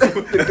 38?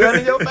 The gun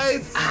in your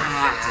face?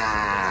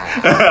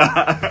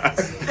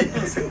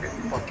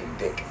 Fucking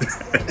dick.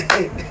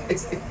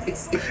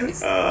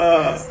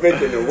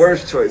 Making the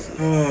worst choices.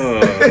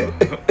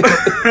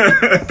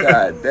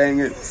 God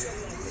dang it.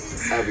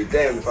 I'd be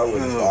damned if I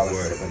wouldn't fall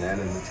for the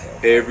banana in the tail.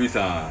 Every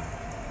time.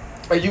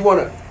 Hey, you want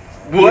to...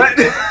 What?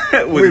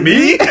 With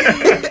me?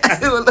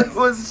 It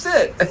was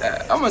shit.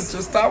 I'm going to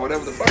just stop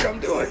whatever the fuck I'm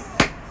doing.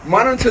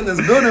 monitoring this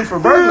building for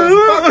burglars.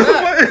 Fuck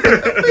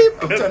that. Beep,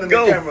 I'm turning the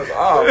cameras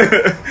off.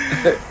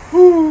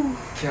 Whew.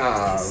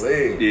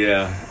 Golly.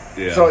 Yeah.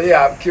 So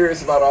yeah, I'm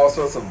curious about all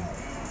sorts of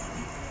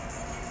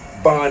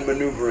Bond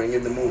maneuvering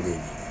in the movie.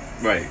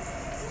 Right.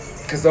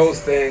 Because those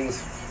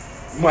things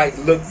might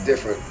look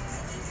different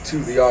to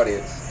the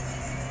audience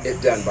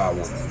if done by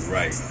one.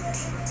 Right.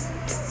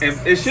 And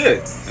it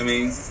should. I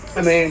mean,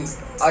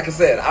 like I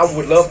said, I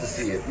would love to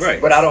see it. Right.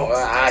 But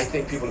I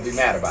think people would be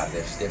mad about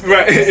it.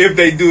 If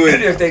they do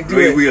it the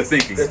way we are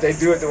thinking. If they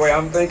do it the way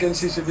I'm thinking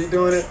she should be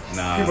doing it,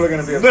 nah. People are going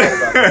to be upset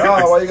about it.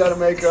 Oh, why you got to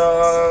make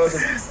the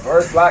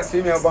first black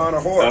female Bond a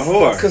whore? A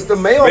whore. Because the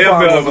male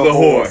Bond was a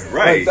whore.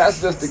 Right. Like,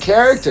 that's just the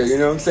character, you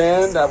know what I'm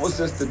saying? That was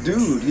just the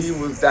dude.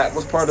 That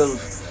was part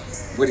of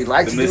what he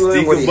liked to do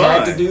and what he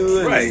had to do.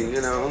 And, right. You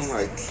know,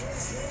 like...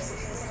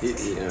 he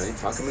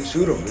fuck him and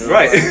shoot him. You know,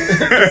 right.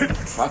 Like,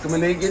 fuck him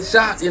and they get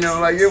shot. You know,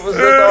 like it was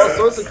just all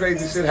sorts of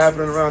crazy shit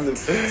happening around them.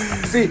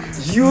 See,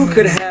 you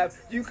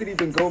could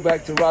even go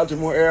back to Roger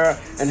Moore era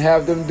and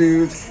have them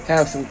dudes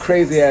have some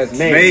crazy ass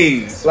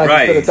names. Like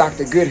instead of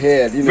Dr.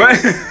 Goodhead, you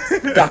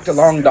know, Dr.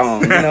 Long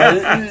Dong. You know,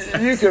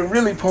 you could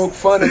really poke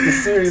fun at the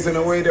series in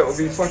a way that would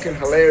be fucking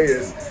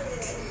hilarious.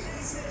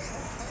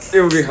 It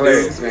would be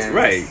hilarious, man.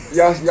 Right.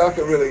 Y'all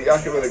could really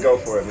go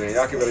for it, man.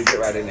 Y'all could really get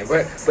right in there.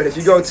 But if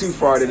you go too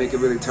far, then it could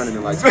really turn into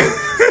like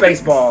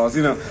space balls,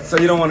 you know. So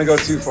you don't want to go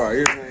too far.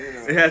 You know.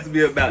 It has to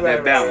be about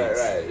that balance.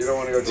 Right. You don't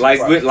want to go too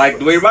far. Like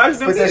the way Roger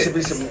did. But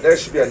there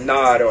should be a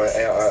nod or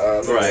a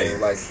little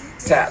like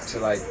tap to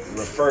like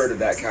refer to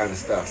that kind of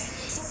stuff.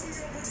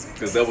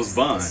 Because that was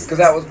Bond.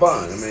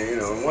 I mean, you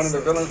know, one of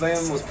the villains'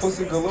 name was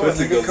Pussy Galore.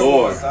 Pussy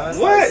Galore.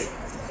 What?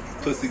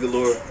 Pussy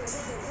Galore.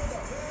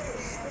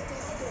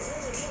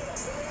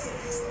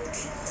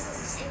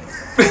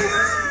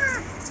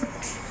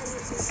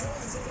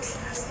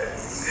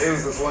 It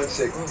was this one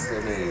chick. What was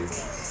her name?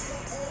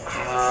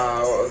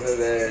 What was her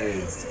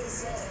name?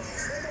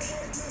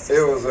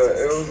 It was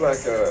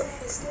like a.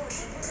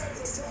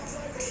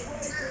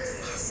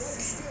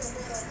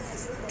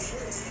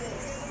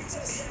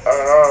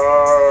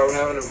 I'm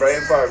having a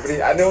brain fart, but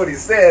I know what he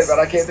said, but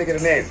I can't think of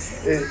the name.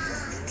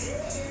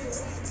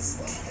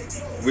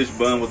 Which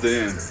Bond was it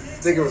in? I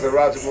think it was a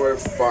Roger Moore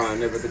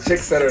Bond, but the chick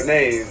said her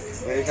name,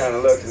 and he kind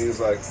of looked, and he was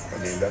like, "I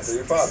named after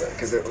your father,"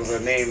 because it was a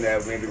name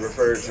that maybe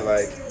referred to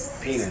like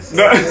penis,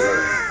 or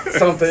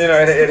something. You know,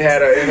 it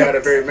had a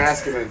very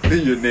masculine.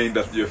 You're named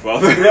after your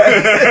father.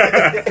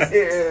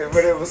 Yeah,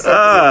 but it was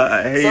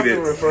something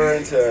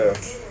referring to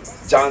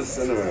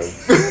Johnson or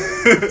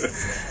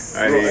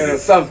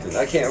something.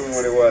 I can't remember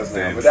what it was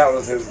now, but that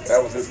was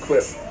his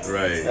quip.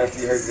 Right. After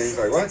he heard the name, he's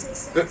like, "What?"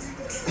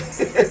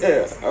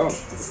 Oh.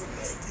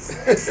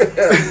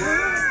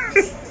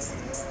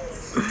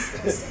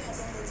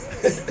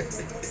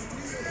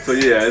 So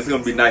yeah, it's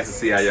gonna be nice to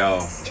see how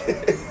y'all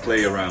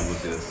play around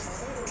with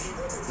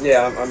this.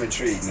 Yeah, I'm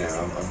intrigued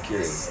now. I'm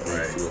curious.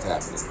 Right. See what's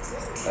happening.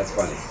 That's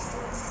funny.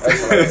 That's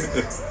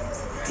hilarious.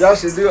 Y'all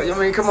should do it. I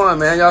mean, come on,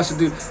 man. Y'all should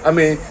do. I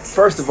mean,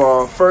 first of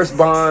all, first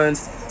Bond,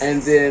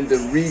 and then the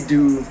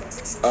redo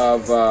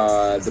of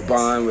the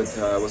Bond with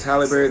was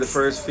Halle Berry the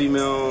first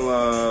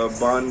female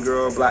Bond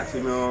girl, black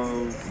female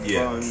Bond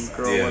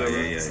girl,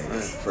 whatever. Yeah.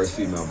 First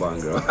female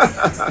Bond girl.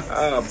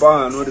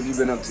 Bond, what have you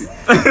been up to?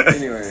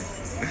 Anyway,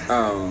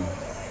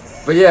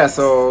 but yeah,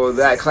 so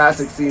that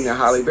classic scene that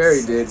Halle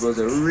Berry did was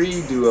a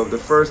redo of the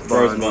first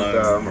Bond with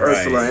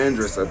Ursula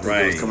Andress. I think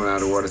it was coming out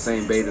of the water,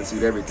 same bathing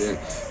suit, everything.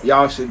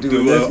 Y'all should do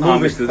this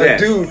movie. A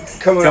dude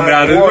coming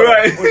out of the water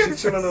when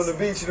she's chilling on the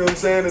beach. You know what I'm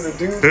saying? And the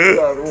dude comes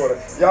out of the water.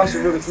 Y'all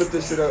should really flip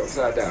this shit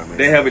upside down, man.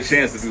 They have a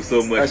chance to do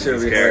so much. That should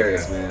be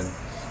hilarious, man.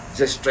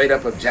 Just straight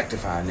up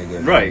objectify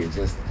nigga. Right. Man.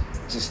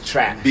 Just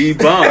trash. Be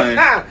Bond,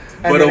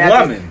 but a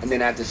woman. And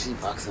then after she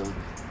fucks him,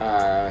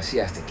 she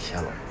has to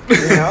kill him.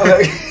 You know,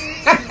 like,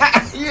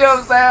 you know what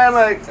I'm saying?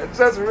 Like,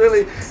 just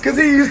really, because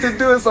he used to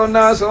do it so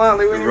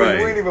nonchalantly. We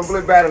didn't even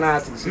blip bat an eye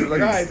to the shit.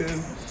 Like, all right,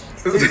 then.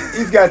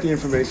 He's got the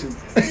information.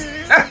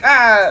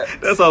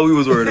 That's all we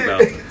was worried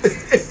about.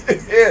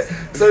 Yeah,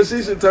 so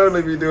she should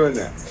totally be doing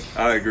that.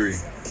 I agree.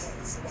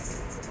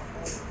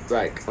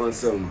 Like, on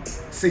some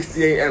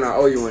 68 and I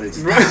owe you one, and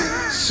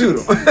just shoot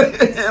him.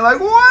 And like,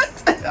 what?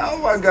 Oh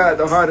my God,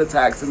 the heart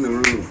attacks in the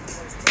room.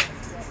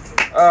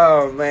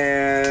 Oh,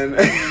 man.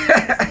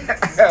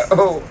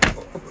 Oh.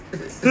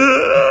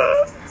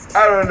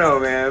 I don't know,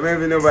 man.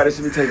 Maybe nobody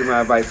should be taking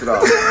my advice at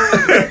all.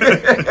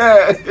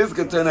 This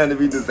could turn out to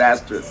be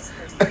disastrous.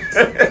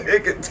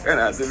 It could turn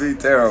out to be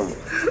terrible.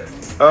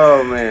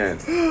 Oh, man.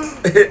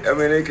 I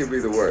mean, it could be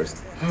the worst.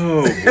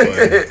 Oh,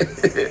 boy.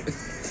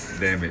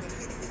 Damn it.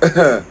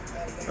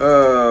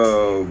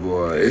 Oh,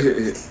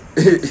 boy.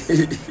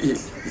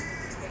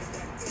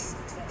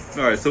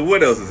 All right, so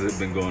what else has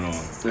been going on?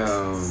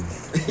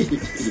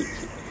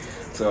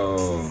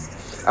 So,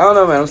 I don't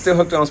know, man. I'm still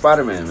hooked on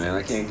Spider-Man, man.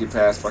 I can't get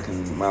past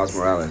fucking Miles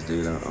Morales,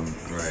 dude.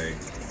 Right.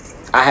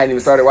 I hadn't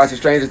even started watching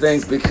Stranger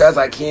Things because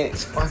I can't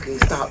fucking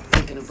stop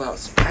thinking about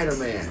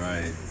Spider-Man.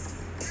 Right.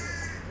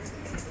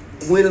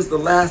 when is the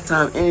last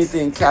time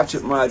anything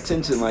captured my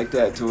attention like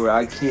that to where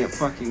I can't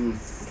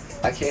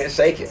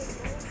shake it.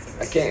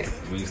 I can't.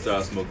 When you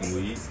start smoking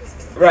weed?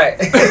 Right.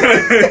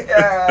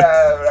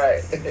 Yeah,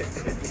 right.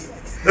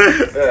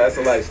 That's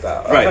a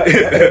lifestyle. Right.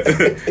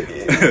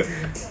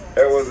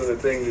 That wasn't a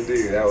thing to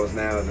do. That was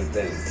now the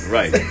thing.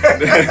 Right.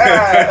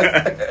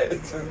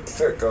 It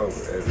took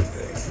over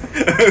everything.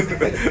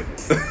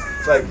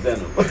 It's like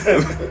Venom.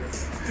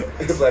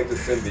 It's like the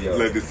symbiote.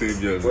 Like the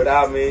symbiote.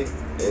 Without me,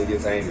 it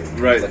gets angry.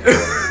 Right. Like,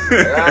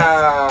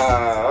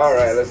 all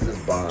right, let's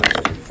just bond.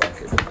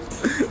 Fuck it.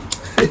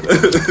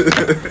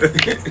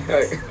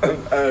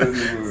 I'm not in the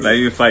mood. Not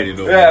even fighting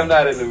though. Yeah, I'm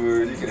not in the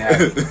mood. You can have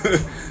it.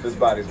 This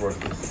body's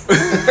worthless. I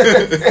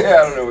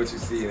don't know what you're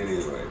seeing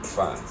anyway. It's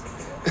fine.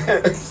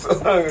 So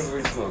long as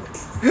we smoke.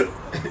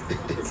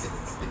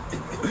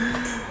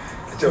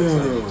 Joke's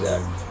on you,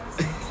 Jack.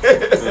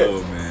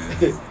 Oh man.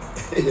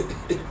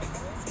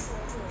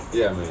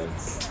 Yeah, man.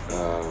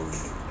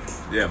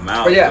 Yeah,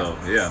 Miles. But yeah. Though.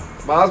 Yeah.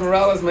 Miles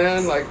Morales,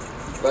 man. Like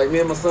me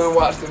and my son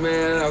watched it,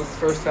 man. That was the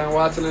first time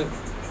watching it.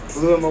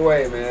 Blew him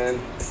away, man.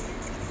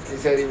 He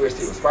said he wished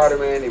he was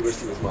Spider-Man. He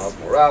wished he was Miles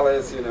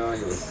Morales. You know,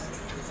 and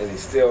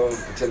he's still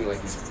pretending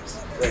like he's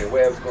playing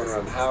webs going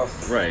around the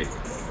house. Right.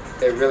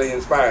 It really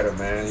inspired him,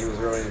 man. It was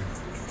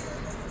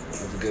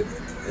a good,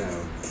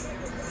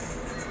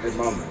 good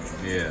moment.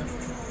 Yeah.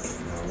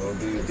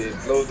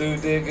 Little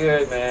dude did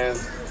good, man.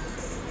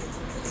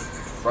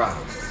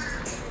 Wow.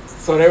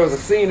 So there was a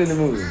scene in the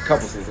movie, a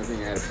couple scenes. I think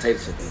he had a potato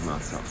chip in his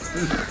mouth.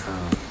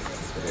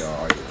 That's what they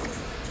all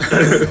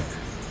argue.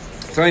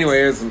 So anyway,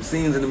 there's some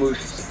scenes in the movie,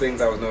 some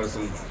things I was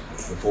noticing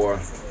before,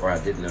 or I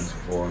didn't notice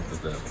before.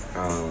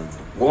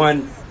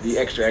 One, the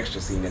extra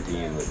scene at the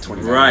end with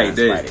 20. Right.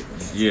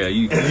 Yeah,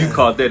 you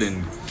caught that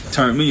and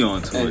turned me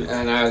on to it.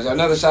 And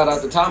another shout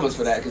out to Thomas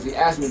for that, because he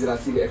asked me did I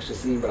see the extra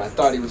scene, but I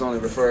thought he was only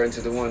referring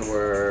to the one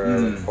where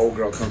old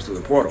girl comes through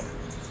the portal.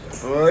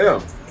 Oh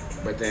yeah.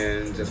 But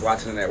then just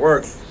watching it at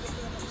work,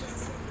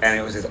 and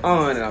it was just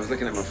on, and I was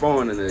looking at my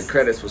phone, and the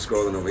credits were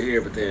scrolling over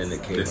here, but then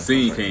it came. The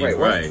scene came. Wait,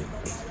 right.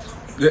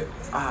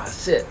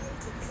 Shit.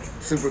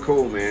 Super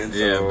cool, man. So,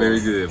 yeah, very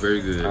good, very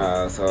good.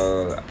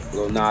 So a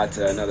little nod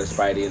to another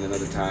Spidey and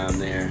another time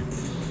there,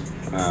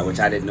 which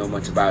I didn't know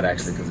much about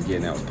actually, because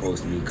again, that was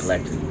post me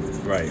collecting.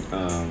 Right.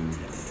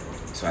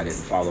 So I didn't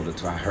follow it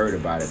until I heard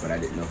about it, but I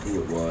didn't know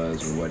who it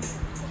was or what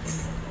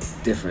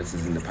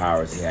differences in the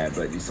powers he had.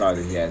 But you saw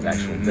that he has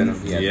actual venom.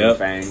 He has big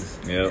fangs,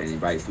 and he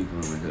bites people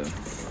with the.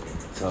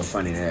 So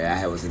funny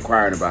that I was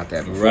inquiring about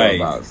that before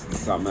about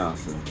something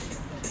else. And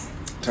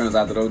turns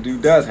out that old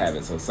dude does have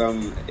it. So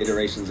some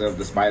iterations of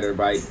the spider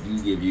bite do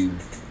give you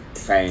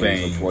fangs.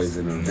 Or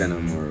poison or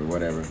venom or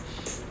whatever.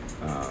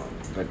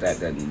 But that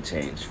doesn't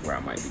change where I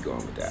might be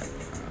going with that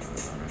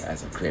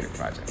as a creative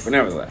project. But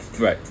nevertheless.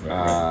 Right.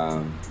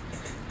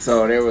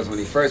 So there was when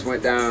he first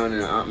went down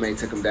and Aunt May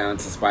took him down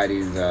to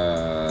Spidey's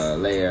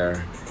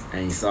lair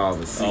and he saw all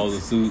the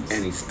suits.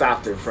 And he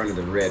stopped in front of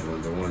the red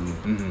one, the one...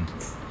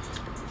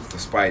 the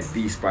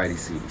Spidey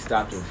suit. He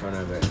stopped in front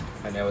of it,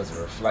 and there was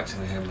a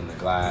reflection of him in the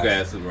glass.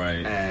 That's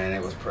right. And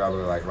it was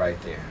probably like right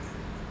there,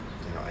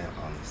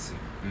 on the suit.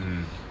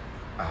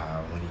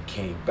 When he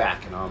came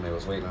back, and Aunt May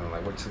was waiting on him,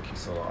 like, what took you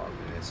so long?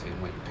 And then so he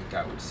went and picked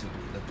out which suit,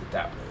 and he looked at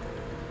that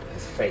one.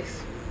 His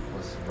face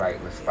was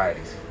right with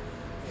Spidey's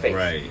face.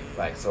 Right.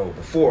 Like, so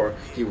before,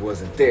 he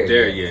wasn't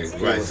there yet.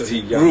 Right, so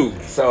he grew.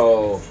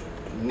 So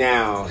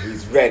now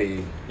he's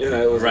ready. It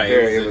was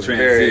it was a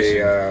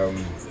very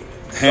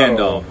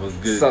handoff was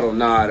good. Subtle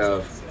nod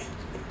of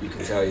you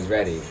can tell he's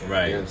ready.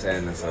 Right. You know what I'm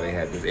saying? And so they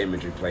had this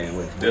imagery playing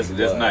with That's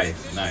nice.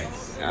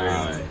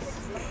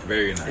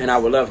 Very nice. And I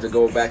would love to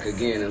go back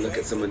again and look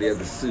at some of the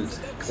other suits,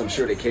 because I'm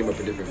sure they came up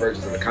in different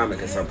versions of the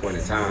comic at some point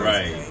in time.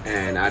 Right.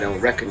 And I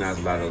don't recognize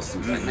a lot of those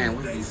suits. Like, man,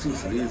 what are these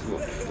suits? Are these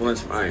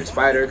ones from Iron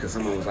Spider? Because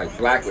someone was like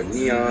black with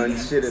neon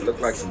shit. It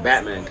looked like some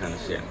Batman kind of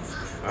shit.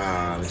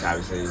 Which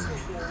obviously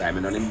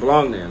Batman don't even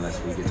belong there unless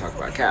we can talk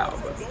about Cal.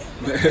 But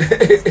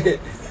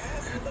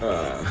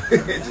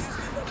just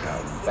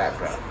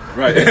background.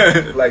 Right.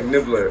 Like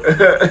Nibbler.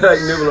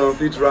 Like Nibbler on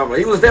Futurama.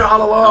 He was there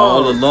all along.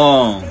 All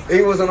along.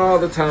 He was on all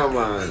the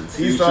timelines.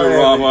 He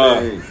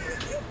Futurama.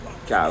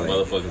 Golly.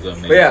 Motherfuckers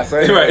amazing. But yeah, so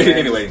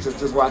anyway.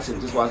 Just watching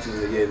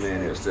it again,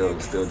 man, it was still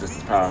just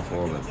as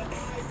powerful and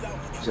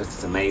just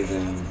as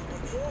amazing.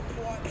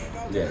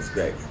 Yeah, it's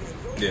great.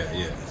 Yeah.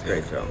 It's a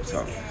great film.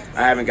 So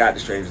I haven't got to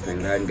Stranger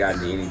Things. I haven't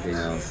gotten to anything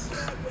else.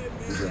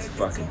 I'm just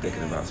fucking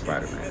thinking about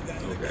Spider-Man.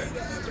 Okay.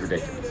 It's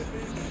ridiculous.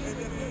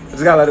 I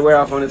just gotta let it wear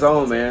off on its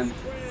own, man.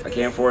 I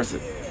can't force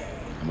it.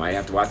 I might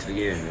have to watch it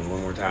again and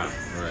one more time.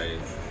 Right.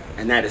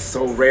 And that is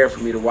so rare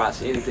for me to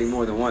watch anything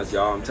more than once,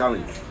 y'all. I'm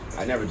telling you.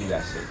 I never do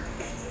that shit.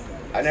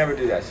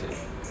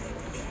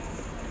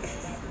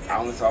 I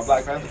only saw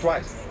Black Panther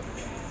twice.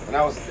 And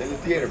I was in the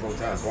theater both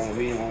times. One with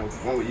me and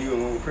one with you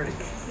and one with Pretty.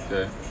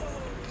 Okay.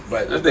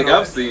 But I think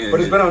I've seen it.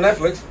 But it's been on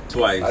Netflix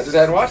twice. I just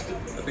hadn't watched it.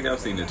 I think I've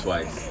seen it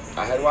twice.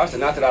 I had watched it.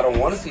 Not that I don't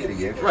want to see it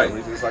again. For right. some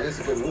reason. It's like, it's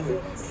a good movie.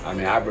 I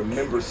mean, I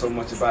remember so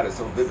much about it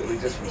so vividly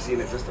just from seeing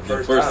it just the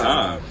first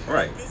time.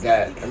 Right.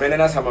 That, I mean,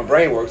 and that's how my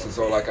brain works. And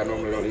so, like, I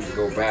normally don't need to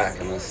go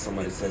back unless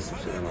somebody says some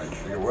shit. I'm like,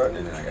 nigga, what?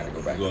 And then I got to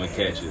go back. Go and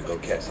catch it. Go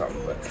catch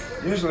something. But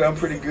usually I'm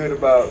pretty good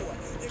about...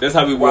 That's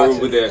how we were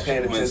with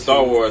that when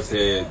Star Wars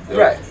had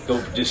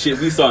the shit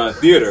we saw in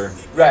theater.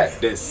 Right.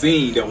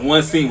 That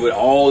one scene with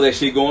all that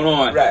shit going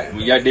on. Right.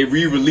 When they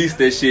re-released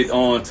that shit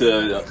onto,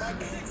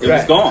 it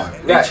was gone.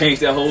 They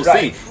changed that whole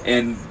scene,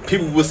 and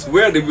people would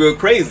swear they were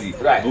crazy.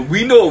 Right. But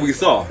we know what we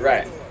saw.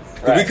 Right.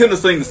 But we couldn't have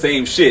seen the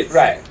same shit.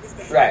 Right.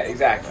 Right.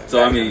 Exactly.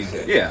 So I mean,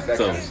 yeah. That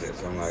so. kind of shit.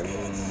 So I'm like,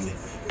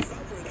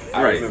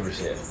 I remember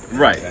shit.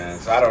 Right.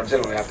 So I don't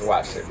generally have to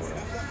watch shit more.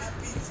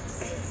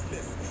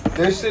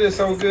 This shit is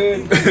so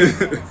good.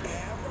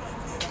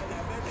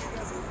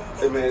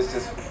 I mean, it's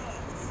just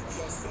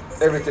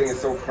everything is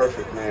so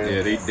perfect, man.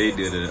 Yeah, they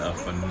did a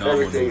phenomenal.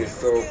 Everything is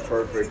so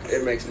perfect.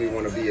 It makes me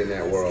want to be in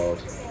that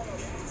world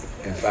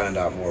and find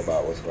out more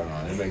about what's going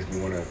on. It makes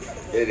me want to.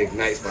 It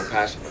ignites my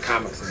passion for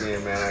comics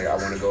again, man. I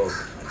want to go.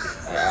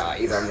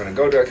 Either I'm going to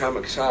go to a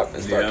comic shop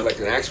and start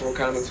collecting actual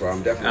comics, or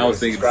I'm definitely going to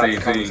subscribe to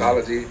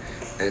Comixology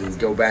and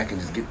go back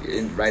and just get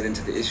right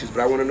into the issues.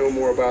 But I want to know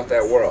more about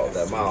that world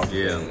that Miles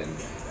is in, and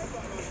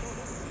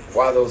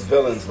why those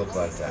villains look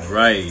like that.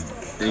 Right.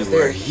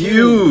 They're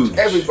huge.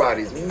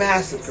 Everybody's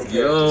massive compared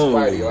to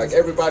Spidey. Like,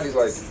 everybody's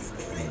like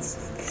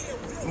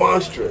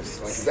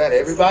monstrous. Like, is that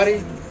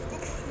everybody?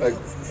 Like,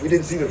 we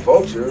didn't see the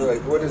Vulture.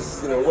 Like, what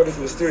is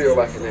Mysterio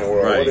like in that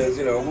world? Right.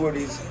 What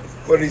is,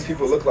 what do these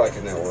people look like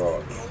in that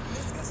world?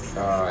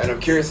 And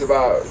I'm curious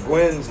about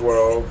Gwen's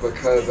world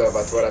because of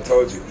what I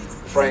told you.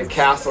 Frank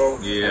Castle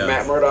and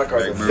Matt Murdock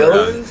are the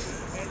villains.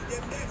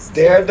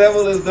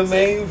 Daredevil is the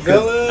main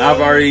villain. I've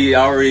already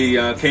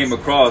came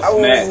across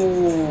Matt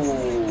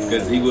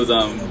because he was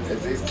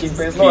he's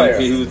Kingpin's lawyer.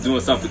 He was doing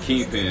something for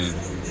Kingpin,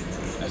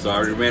 and so I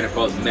already ran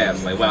across Matt.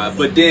 Like, wow!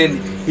 But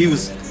then he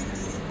was.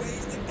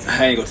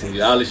 I ain't gonna tell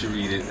you. I'll let you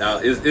read it.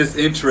 It's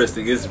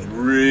interesting. It's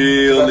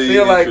really. I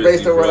feel like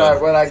based on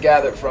what I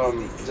gathered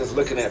from just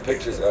looking at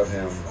pictures of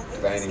him,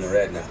 because I ain't even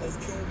read nothing,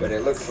 but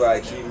it looks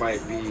like he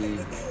might be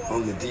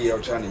on the DL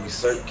trying to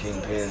usurp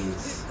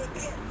Kingpin's.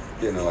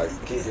 Like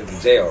Kingpin's in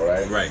jail,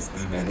 right? Right.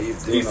 Mm-hmm. And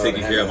he's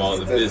taking care of all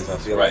the business. I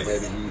feel like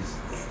maybe he's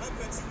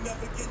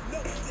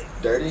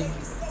dirty.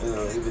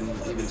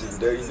 Even to the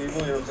dirty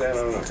people. You know what I'm saying? I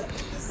don't know.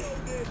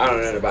 I don't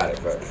know nothing about it,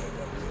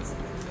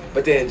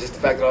 but then just the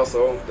fact that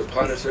also the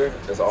Punisher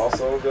is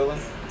also a villain.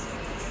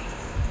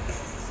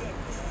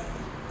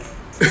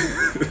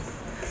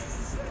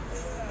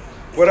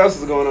 What else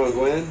is going on,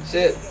 Gwen?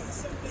 Shit.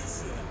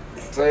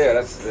 So yeah,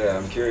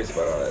 I'm curious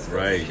about all that stuff.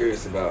 Right. I'm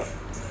curious about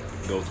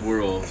those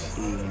worlds.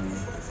 Mm-hmm.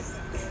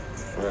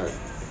 Right.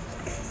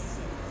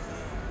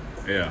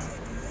 Yeah.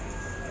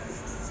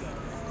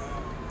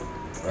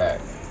 Right.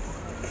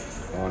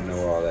 I want to know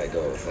where all that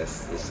goes.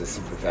 It's just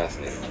super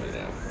fascinating to me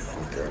now.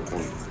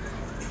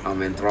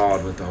 I'm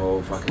enthralled with the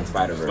whole fucking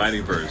Spider-Verse.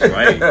 Spider-Verse,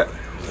 right?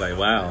 It's like,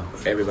 wow.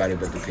 Everybody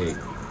but the pig.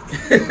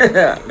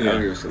 I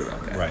don't give a shit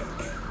about that. Right.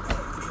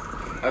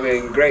 I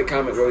mean, great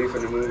comic relief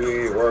in the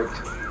movie. It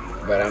worked.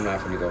 But I'm not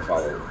going to go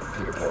follow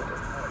Peter Porker.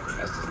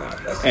 That's just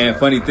not. And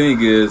funny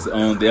thing is,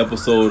 on the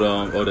episode,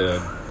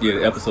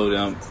 the episode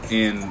on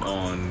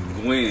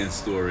Gwen's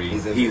story,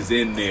 he's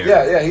in there.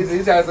 Yeah, he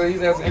has an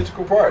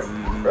integral part,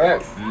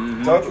 right?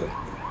 Mm-hmm. Totally.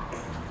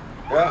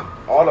 Yeah,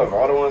 all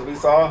the ones we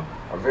saw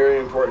are very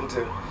important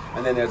too.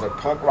 And then there's a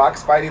punk rock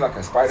Spidey, like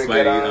a Spider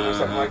Get On or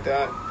something like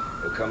that.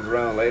 It comes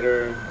around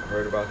later. I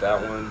heard about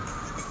that one.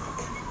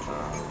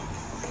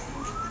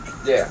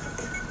 Yeah.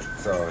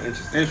 So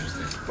interesting.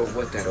 But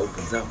what that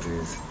opens up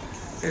is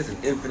there's an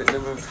infinite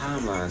number of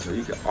timelines where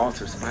you can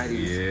alter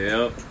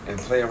Spidey's and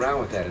play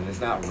around with that, and it's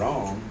not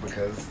wrong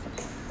because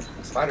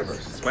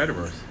Spider-Verse.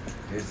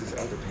 Here's this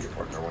other Peter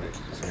Parker I wanted to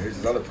do. So here's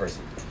this other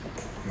person.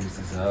 Here's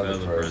this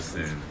other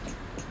person.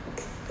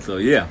 So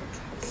yeah.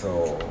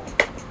 So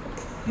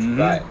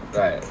right.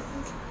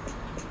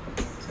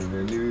 So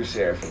the new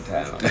sheriff in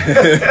town.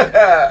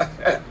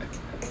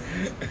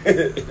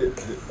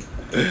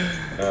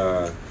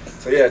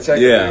 So yeah, check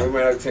it. We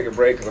might have to take a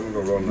break because I'm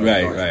gonna go roll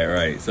another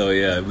Right. So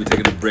yeah, we're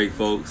taking a break,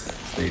 folks.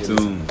 Stay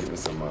tuned. Give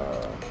us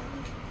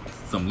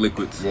some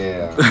liquids.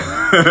 Yeah.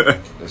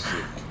 That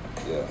shit.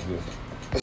 Yeah.